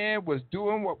every man was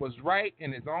doing what was right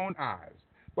in his own eyes,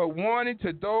 but warning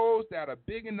to those that are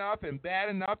big enough and bad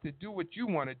enough to do what you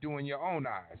want to do in your own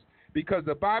eyes. Because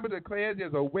the Bible declares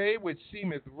there's a way which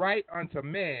seemeth right unto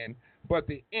man, but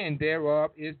the end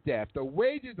thereof is death. The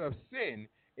wages of sin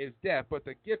is death, but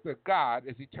the gift of God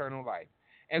is eternal life.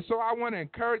 And so I want to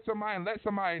encourage somebody and let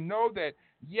somebody know that,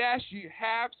 yes, you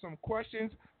have some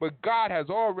questions, but God has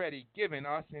already given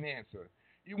us an answer.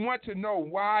 You want to know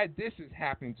why this is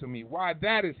happening to me, why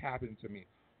that is happening to me,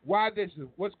 why this is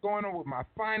what's going on with my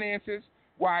finances,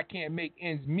 why I can't make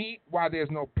ends meet, why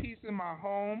there's no peace in my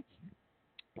home,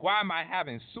 why am I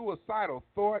having suicidal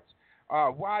thoughts,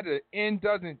 why the end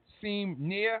doesn't seem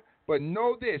near. But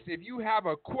know this, if you have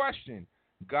a question,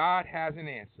 God has an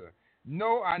answer.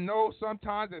 No, I know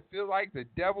sometimes it feels like the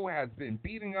devil has been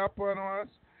beating up on us.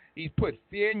 He's put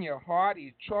fear in your heart.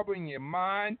 He's troubling your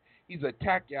mind. He's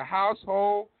attacked your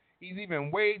household. He's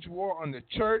even waged war on the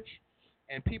church.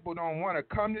 And people don't want to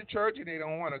come to church, and they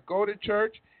don't want to go to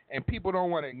church, and people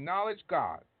don't want to acknowledge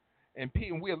God. And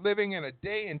we're living in a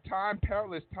day and time,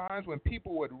 perilous times, when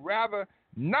people would rather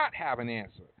not have an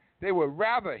answer. They would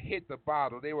rather hit the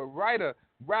bottle. They would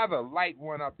rather light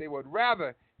one up. They would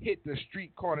rather hit the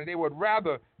street corner. They would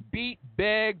rather beat,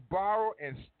 beg, borrow,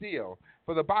 and steal.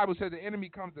 For the Bible says the enemy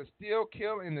comes to steal,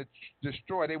 kill, and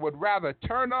destroy. They would rather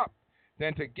turn up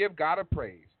than to give God a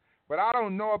praise. But I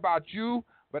don't know about you,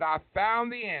 but I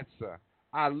found the answer.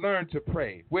 I learned to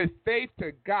pray. With faith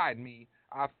to guide me,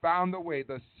 I found the way.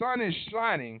 The sun is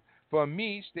shining for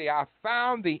me each day. I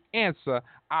found the answer.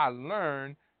 I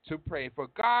learned to pray. For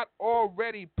God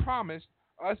already promised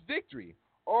us victory.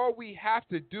 All we have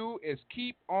to do is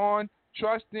keep on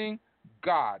trusting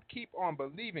God. Keep on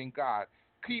believing God.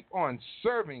 Keep on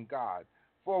serving God.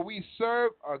 For we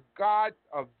serve a God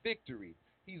of victory.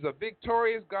 He's a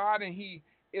victorious God, and he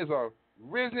is a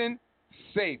risen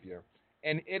Savior.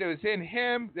 And it is in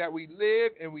him that we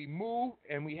live and we move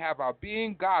and we have our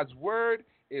being. God's word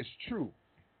is true.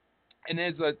 And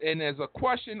there's a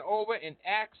question over in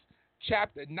Acts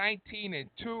chapter 19 and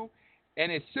 2,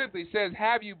 and it simply says,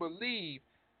 have you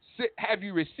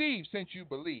received since you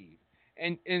believe?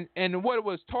 And what it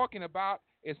was talking about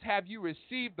is, have you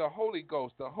received the Holy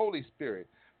Ghost, the Holy Spirit?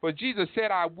 For Jesus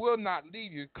said, I will not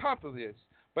leave you comfortless,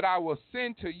 but I will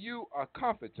send to you a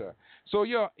comforter. So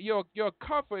your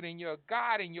comfort and your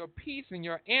God and your peace and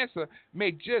your answer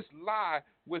may just lie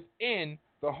within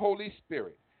the Holy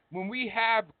Spirit. When we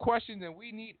have questions and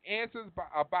we need answers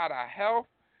about our health,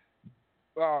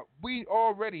 we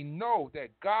already know that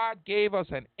God gave us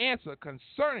an answer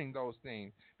concerning those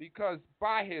things, because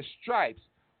by his stripes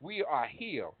we are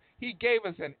healed. He gave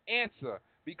us an answer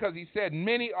because he said,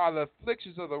 many are the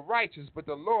afflictions of the righteous, but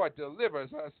the Lord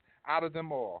delivers us out of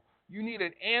them all. You need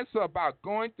an answer about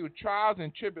going through trials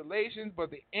and tribulations, but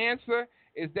the answer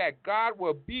is that God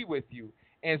will be with you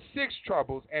in 6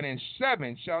 troubles, and in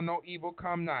 7 shall no evil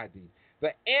come nigh thee.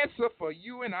 The answer for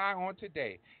you and I on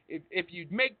today, if you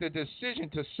make the decision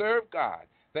to serve God,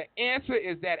 the answer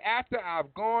is that after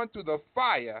I've gone through the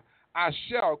fire, I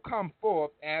shall come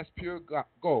forth as pure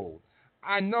gold.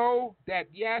 I know that,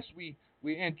 yes,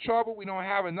 we're in trouble, we don't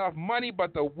have enough money,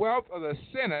 but the wealth of the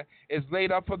sinner is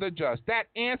laid up for the just. That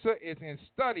answer is in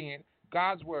studying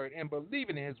God's word and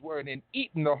believing in his word and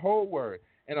eating the whole word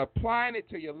and applying it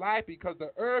to your life, because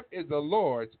the earth is the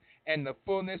Lord's and the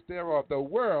fullness thereof, the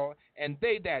world and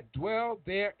they that dwell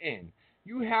therein.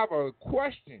 You have a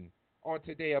question on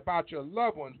today about your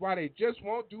loved ones, why they just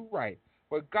won't do right.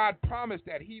 But God promised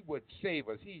that he would save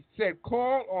us. He said,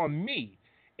 call on me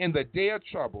in the day of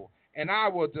trouble, and I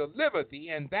will deliver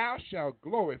thee, and thou shalt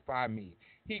glorify me.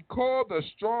 He called the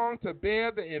strong to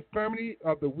bear the infirmity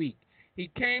of the weak. He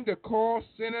came to call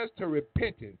sinners to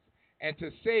repentance and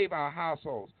to save our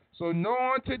households. So know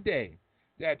on today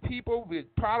that people with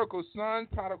prodigal sons,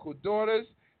 prodigal daughters,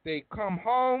 they come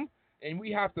home, and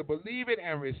we have to believe it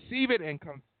and receive it and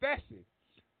confess it,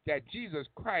 that Jesus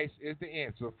Christ is the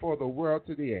answer for the world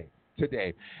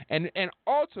today. And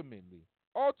ultimately,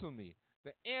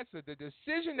 the answer, the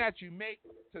decision that you make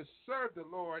to serve the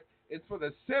Lord is for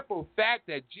the simple fact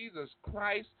that Jesus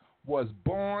Christ was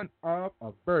born of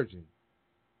a virgin.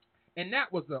 And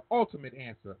that was the ultimate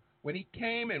answer. When he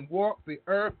came and walked the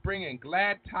earth, bringing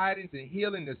glad tidings and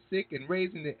healing the sick and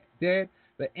raising the dead,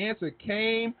 the answer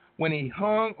came when he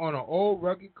hung on an old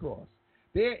rugged cross.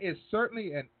 There is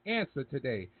certainly an answer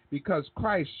today because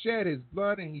Christ shed his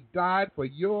blood and he died for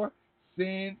your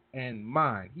sin and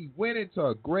mine. He went into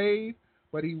a grave,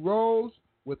 but he rose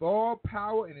with all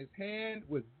power in his hand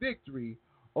with victory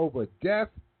over death,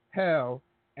 hell,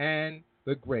 and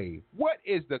the grave. What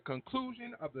is the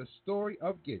conclusion of the story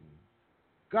of Gideon?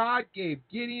 God gave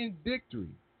Gideon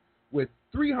victory with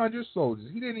 300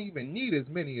 soldiers. He didn't even need as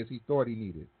many as he thought he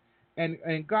needed.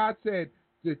 And God said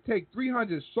to take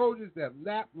 300 soldiers that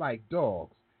lapped like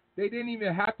dogs. They didn't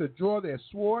even have to draw their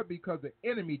sword because the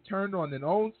enemy turned on their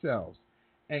own selves.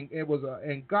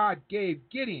 And God gave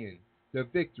Gideon the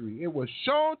victory. It was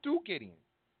shown through Gideon,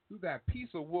 through that piece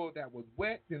of wood that was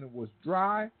wet, then it was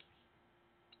dry.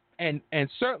 And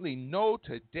certainly know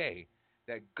today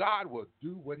that God will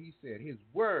do what he said. His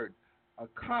word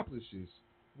accomplishes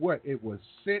what it was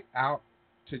sent out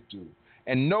to do.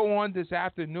 And know on this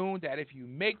afternoon that if you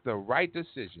make the right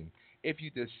decision, if you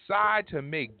decide to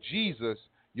make Jesus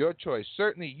your choice,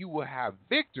 certainly you will have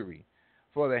victory.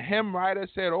 For the hymn writer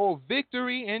said, "Oh,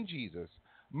 victory in Jesus,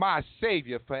 my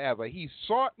Savior forever. He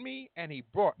sought me and he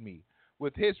brought me.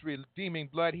 With his redeeming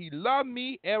blood, he loved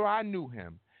me ere I knew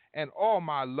him, and all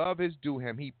my love is due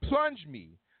him. He plunged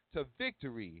me to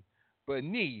victory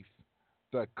beneath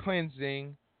the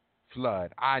cleansing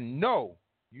flood." I know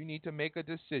you need to make a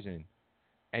decision,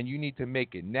 and you need to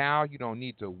make it now. You don't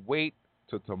need to wait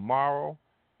till tomorrow.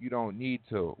 You don't need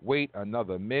to wait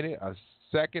another minute, a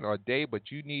second, or day, but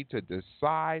you need to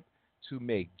decide to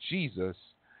make Jesus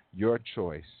your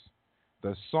choice.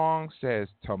 The song says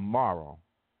tomorrow.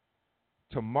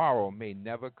 Tomorrow may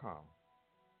never come.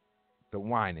 The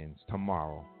Winans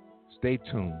tomorrow. Stay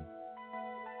tuned.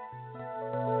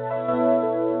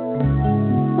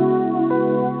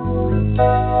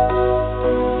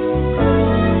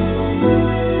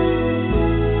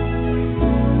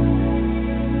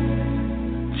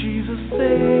 Jesus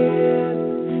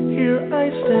said, "Here I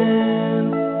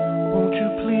stand, won't you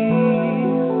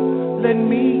please let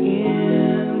me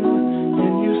in?"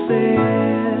 And you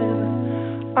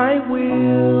said, "I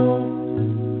will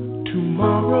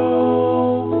tomorrow."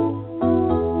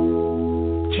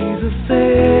 Jesus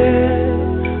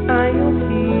said, "I am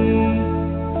he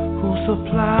who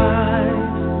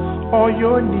supplies all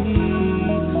your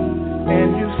needs." And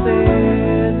you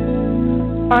said,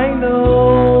 "I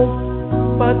know,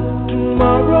 but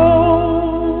tomorrow,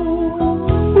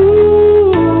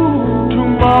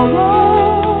 tomorrow,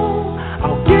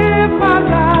 I'll give my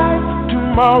life.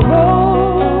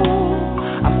 Tomorrow,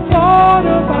 I thought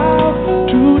about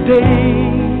today,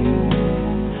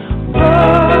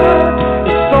 but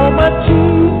it's so much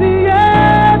easier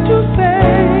to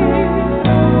say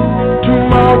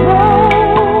tomorrow.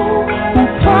 Who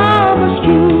promised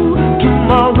you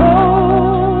tomorrow?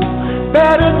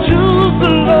 Better choose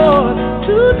the Lord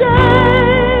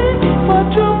today, for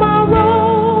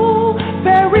tomorrow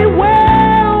very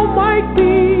well might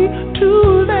be too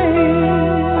late.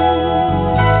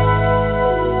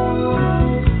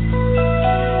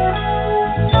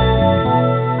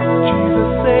 Jesus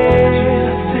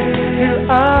said, "Here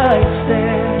I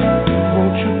stand,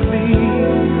 won't you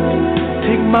please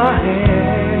take my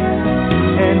hand?"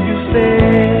 And you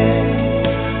said,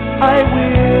 "I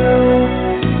will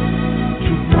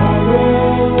tomorrow."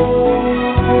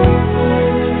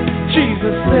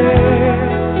 Jesus said,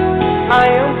 "I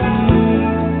am he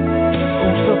who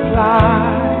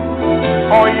supplies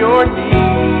all your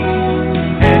needs."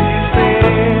 And you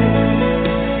said,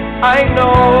 "I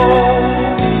know,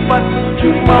 but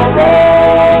tomorrow,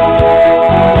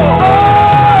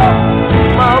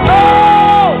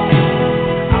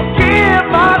 I'll give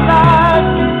my life.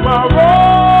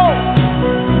 Tomorrow,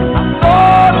 I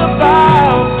thought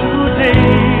about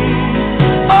today.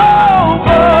 Oh,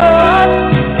 but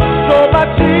so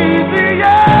much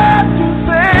easier to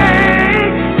say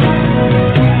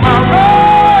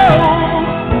tomorrow.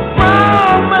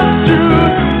 Promise you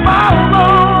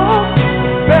tomorrow.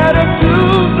 Better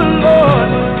choose the Lord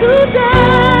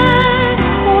today,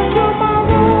 for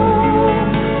tomorrow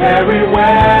very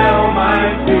well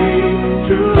might be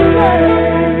too late.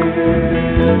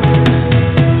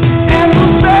 And who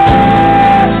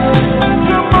said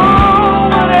tomorrow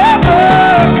will ever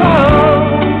come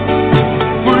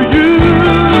for you?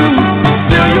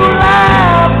 Still you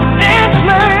laugh and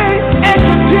play and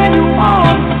continue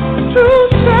on to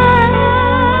say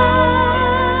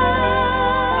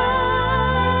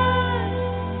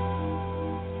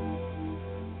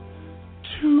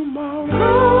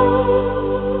tomorrow.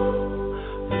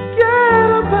 Forget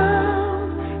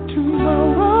about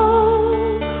tomorrow.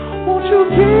 Won't you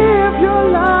give your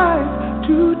life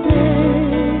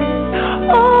today?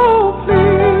 Oh,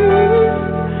 please,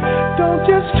 don't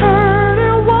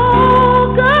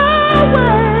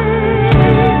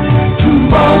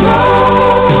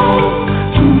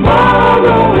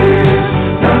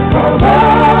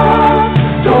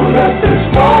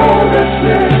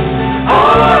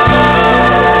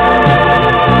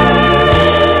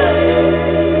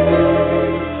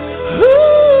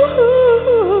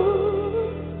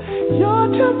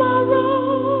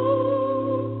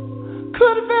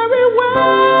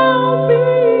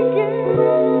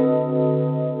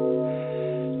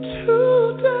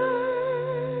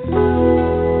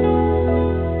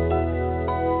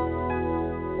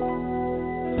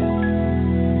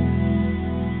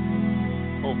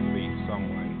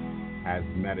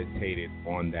meditated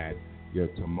on that, your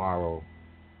tomorrow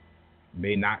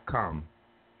may not come.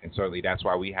 And certainly that's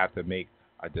why we have to make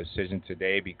a decision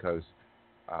today, because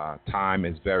time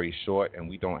is very short and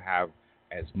we don't have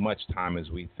as much time as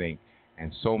we think.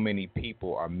 And so many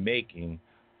people are making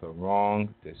the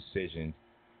wrong decisions.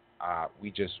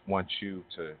 We just want you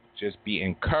to just be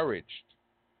encouraged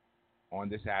on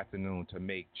this afternoon to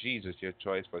make Jesus your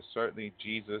choice, for certainly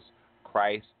Jesus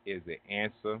Christ is the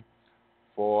answer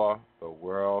for the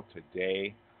world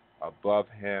today. Above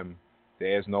him,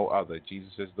 there's no other.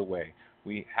 Jesus is the way.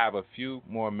 We have a few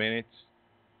more minutes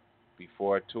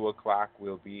before 2 o'clock.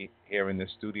 We'll be here in the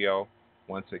studio.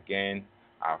 Once again,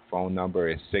 our phone number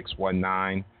is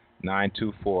 619-924-0800.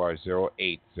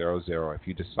 If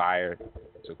you desire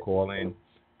to call in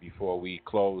before we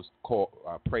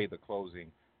pray the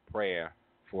closing prayer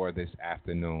for this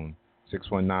afternoon,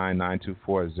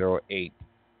 619-924-0800.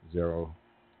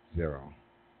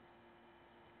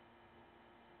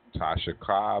 Tasha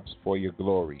Cobbs, For Your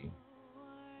Glory.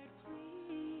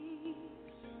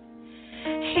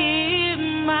 Hear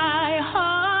my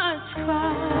heart's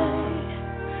cry.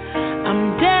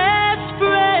 I'm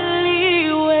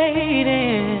desperately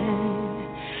waiting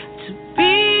to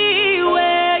be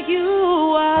where you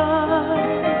are.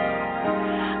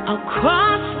 I'll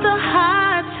cross the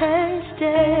hottest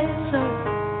desert.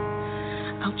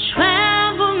 I'll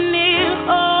travel near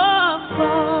or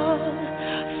far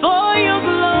for your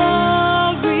glory.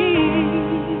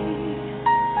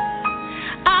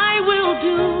 I will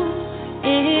do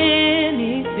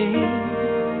anything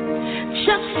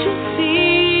just to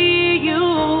see you,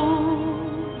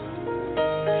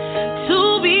 to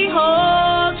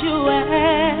behold you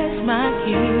as my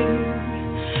King.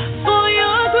 For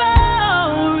your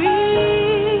glory,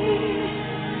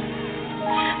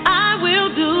 I will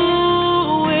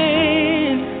do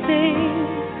anything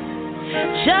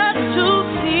just to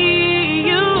see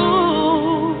you,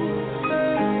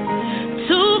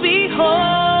 to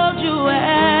behold you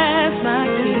as my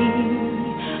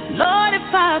King. Lord,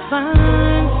 if I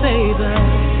find favor,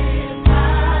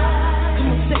 come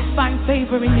on, say find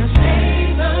favor in your sight.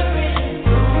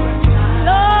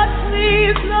 Lord,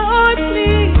 please, Lord,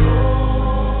 please,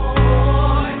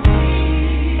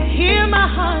 hear my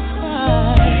heart's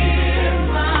cry.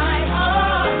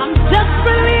 I'm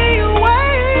desperately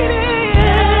waiting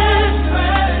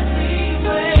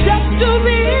just to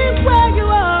be where you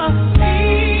are.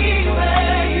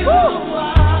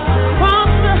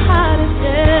 Cross the hottest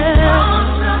desert.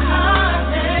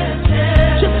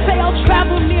 Just say I'll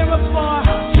travel near or far.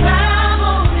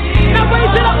 Now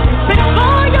raise it up. Say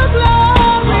for your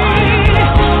glory,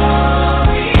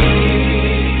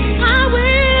 I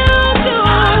will do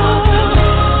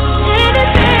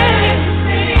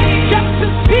anything just to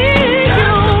see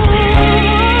you,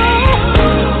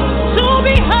 to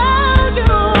behold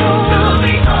you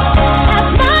as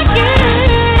my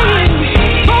King.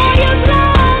 For your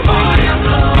glory,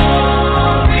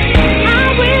 I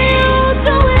will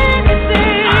do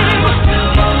anything.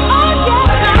 Oh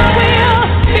yes, I will,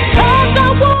 because I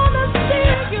wanna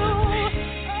see you,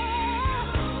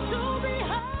 to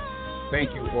behold. Thank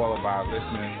you, all of our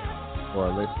listeners, for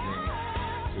listening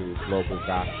to Global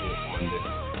Gospel on this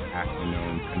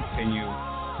afternoon. Continue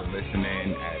to listen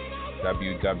in at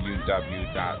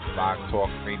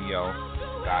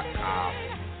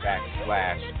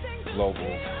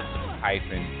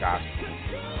www.blogtalkradio.com/global-gospel.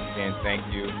 Again,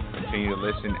 thank you. Continue to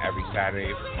listen every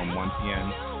Saturday from 1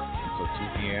 p.m. until 2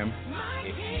 p.m.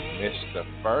 If you missed the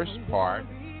first part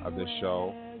of the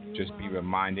show, just be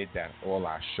reminded that all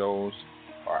our shows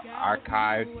are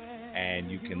archived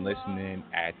and you can listen in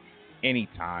at any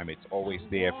time. It's always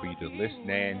there for you to listen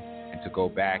in and to go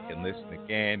back and listen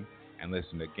again and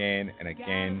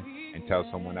again and tell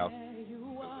someone else to listen.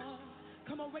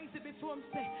 Come on, raise it before him,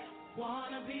 say,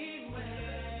 wanna be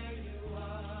where you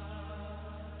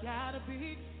are. Gotta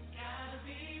be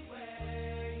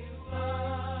where you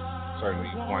are. Certainly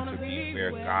you want to be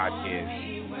where God is.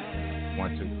 You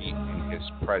want to be in his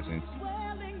presence.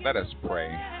 Let us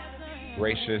pray.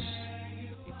 Gracious,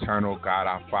 eternal God,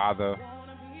 our Father,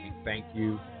 we thank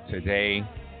you today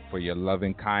for your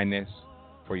loving kindness,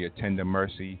 for your tender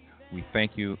mercy. We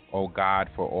thank you, oh God,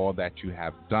 for all that you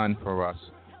have done for us.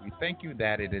 We thank you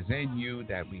that it is in you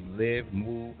that we live,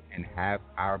 move, and have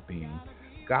our being.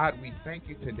 God, we thank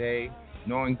you today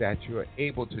knowing that you are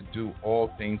able to do all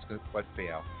things but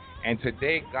fail. And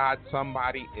today, God,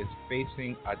 somebody is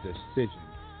facing a decision.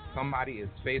 Somebody is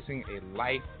facing a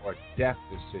life or death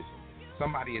decision.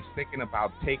 Somebody is thinking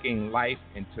about taking life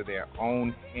into their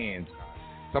own hands, God.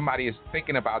 Somebody is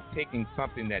thinking about taking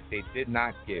something that they did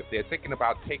not give. They're thinking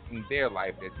about taking their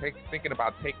life. They're thinking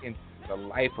about taking the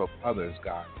life of others,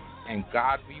 God. And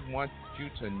God, we want you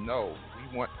to know,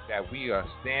 we want that we are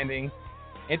standing,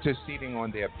 interceding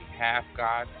on their behalf,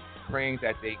 God, praying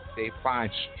that they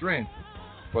find strength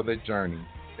for the journey,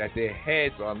 that their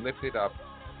heads are lifted up,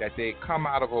 that they come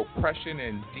out of oppression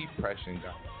and depression,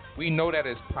 God. We know that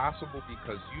it's possible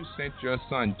because you sent your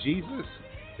son, Jesus,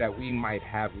 that we might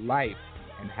have life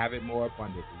and have it more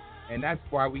abundantly. And that's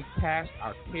why we cast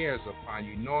our cares upon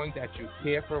you, knowing that you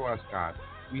care for us, God.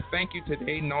 We thank you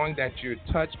today, knowing that you're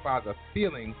touched by the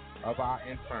feeling of our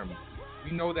infirmity.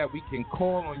 We know that we can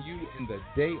call on you in the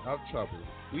day of trouble.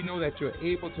 We know that you're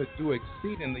able to do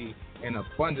exceedingly and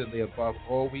abundantly above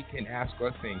all we can ask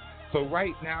or think. So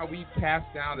right now we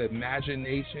cast down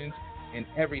imaginations and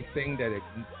everything that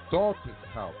exalts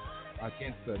itself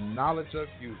against the knowledge of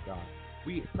you, God.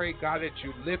 We pray, God, that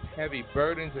you lift heavy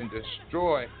burdens and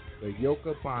destroy the yoke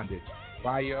of bondage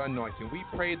by your anointing. We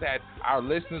pray that our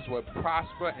listeners will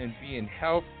prosper and be in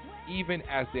health even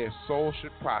as their soul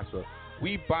should prosper.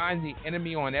 We bind the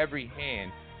enemy on every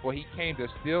hand, for he came to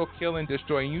steal, kill, and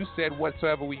destroy. And you said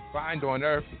whatsoever we bind on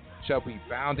earth shall be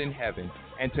bound in heaven.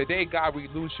 And today, God, we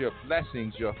loose your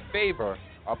blessings, your favor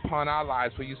upon our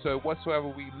lives. For you said whatsoever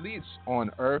we loose on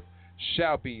earth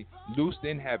shall be loosed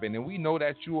in heaven. And we know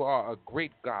that you are a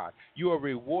great God. You are a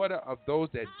rewarder of those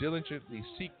that diligently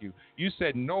seek you. You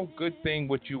said no good thing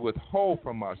would you withhold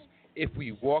from us if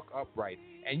we walk upright.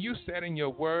 And you said in your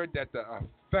word that the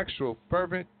effectual,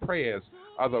 fervent prayers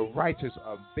of the righteous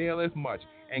availeth much.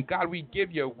 And God, we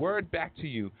give your word back to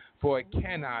you, for it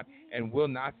cannot and will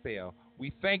not fail.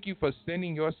 We thank you for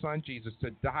sending your son Jesus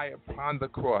to die upon the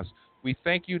cross. We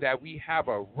thank you that we have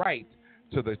a right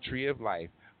to the tree of life.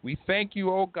 We thank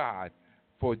you, oh God,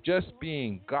 for just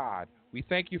being God. We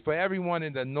thank you for everyone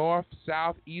in the north,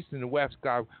 south, east, and west,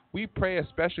 God. We pray a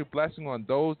special blessing on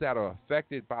those that are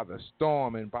affected by the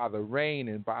storm and by the rain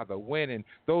and by the wind, and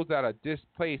those that are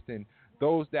displaced, and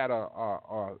those that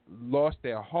are lost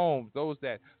their homes, those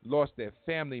that lost their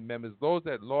family members, those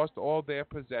that lost all their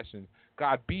possessions.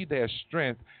 God, be their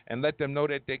strength and let them know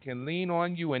that they can lean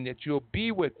on you and that you'll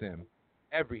be with them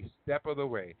every step of the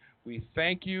way. We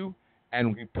thank you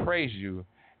and we praise you.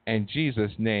 In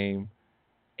Jesus' name,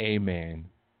 amen.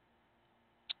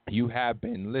 You have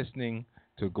been listening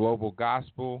to Global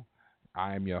Gospel.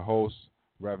 I am your host,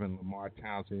 Reverend LeMarr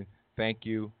Townsend. Thank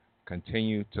you.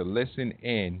 Continue to listen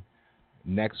in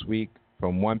next week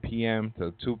from 1 p.m.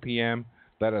 to 2 p.m.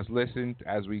 Let us listen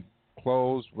as we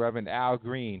close Reverend Al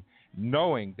Green,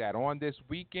 knowing that on this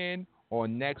weekend or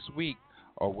next week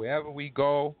or wherever we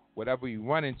go, whatever we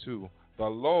run into, the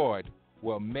Lord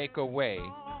will make a way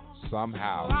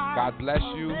somehow. God bless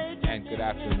you and good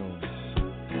afternoon.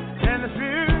 And the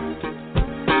Spirit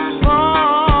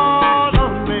fall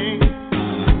on me,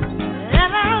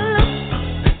 and I look,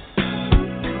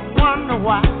 wonder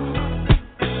why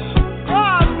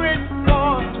God rich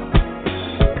Lord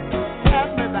has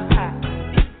me the eye,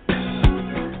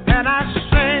 and I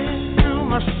sing to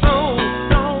my soul,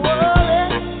 don't worry,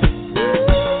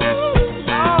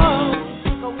 Lord,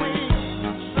 take away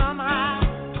somehow,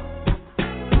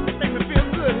 make me feel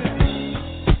good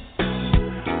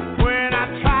when I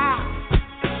try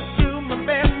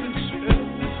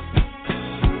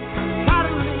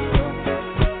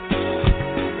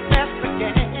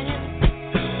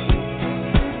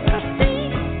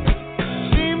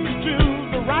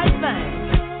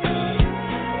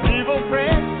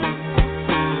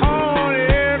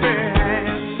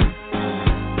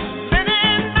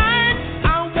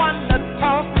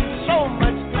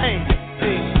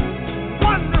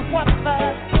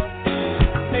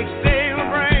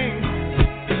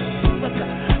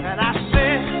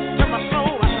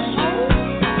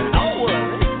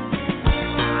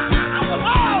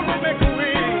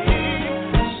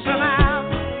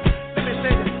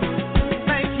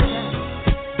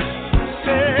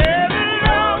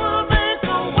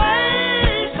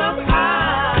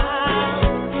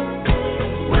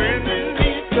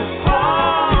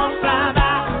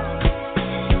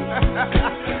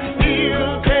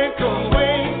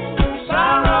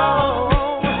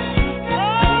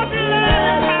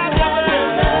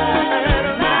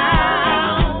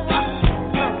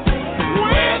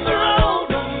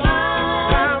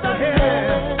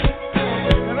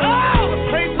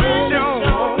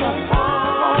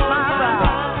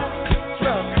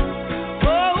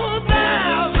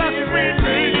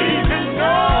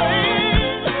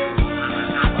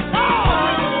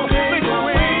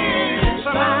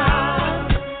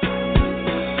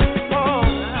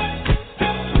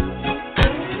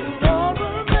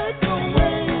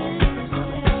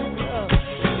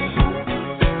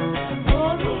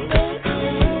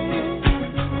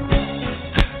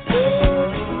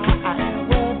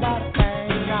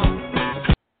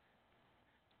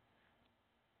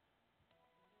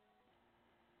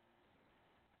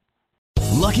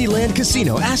Lucky Land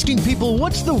Casino, asking people,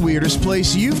 what's the weirdest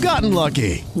place you've gotten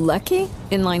lucky? Lucky?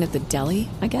 In line at the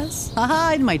deli, I guess?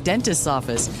 Aha, in my dentist's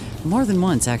office. More than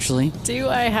once, actually. Do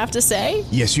I have to say?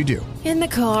 Yes, you do. In the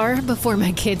car before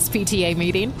my kids' PTA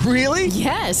meeting. Really?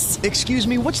 Yes. Excuse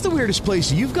me, what's the weirdest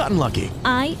place you've gotten lucky?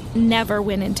 I never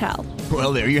win and tell.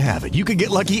 Well, there you have it. You can get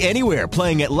lucky anywhere,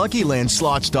 playing at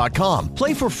LuckyLandSlots.com.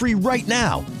 Play for free right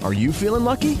now. Are you feeling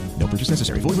lucky? No purchase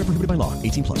necessary. Void where prohibited by law.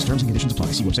 18 plus. Terms and conditions apply.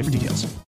 See website for details.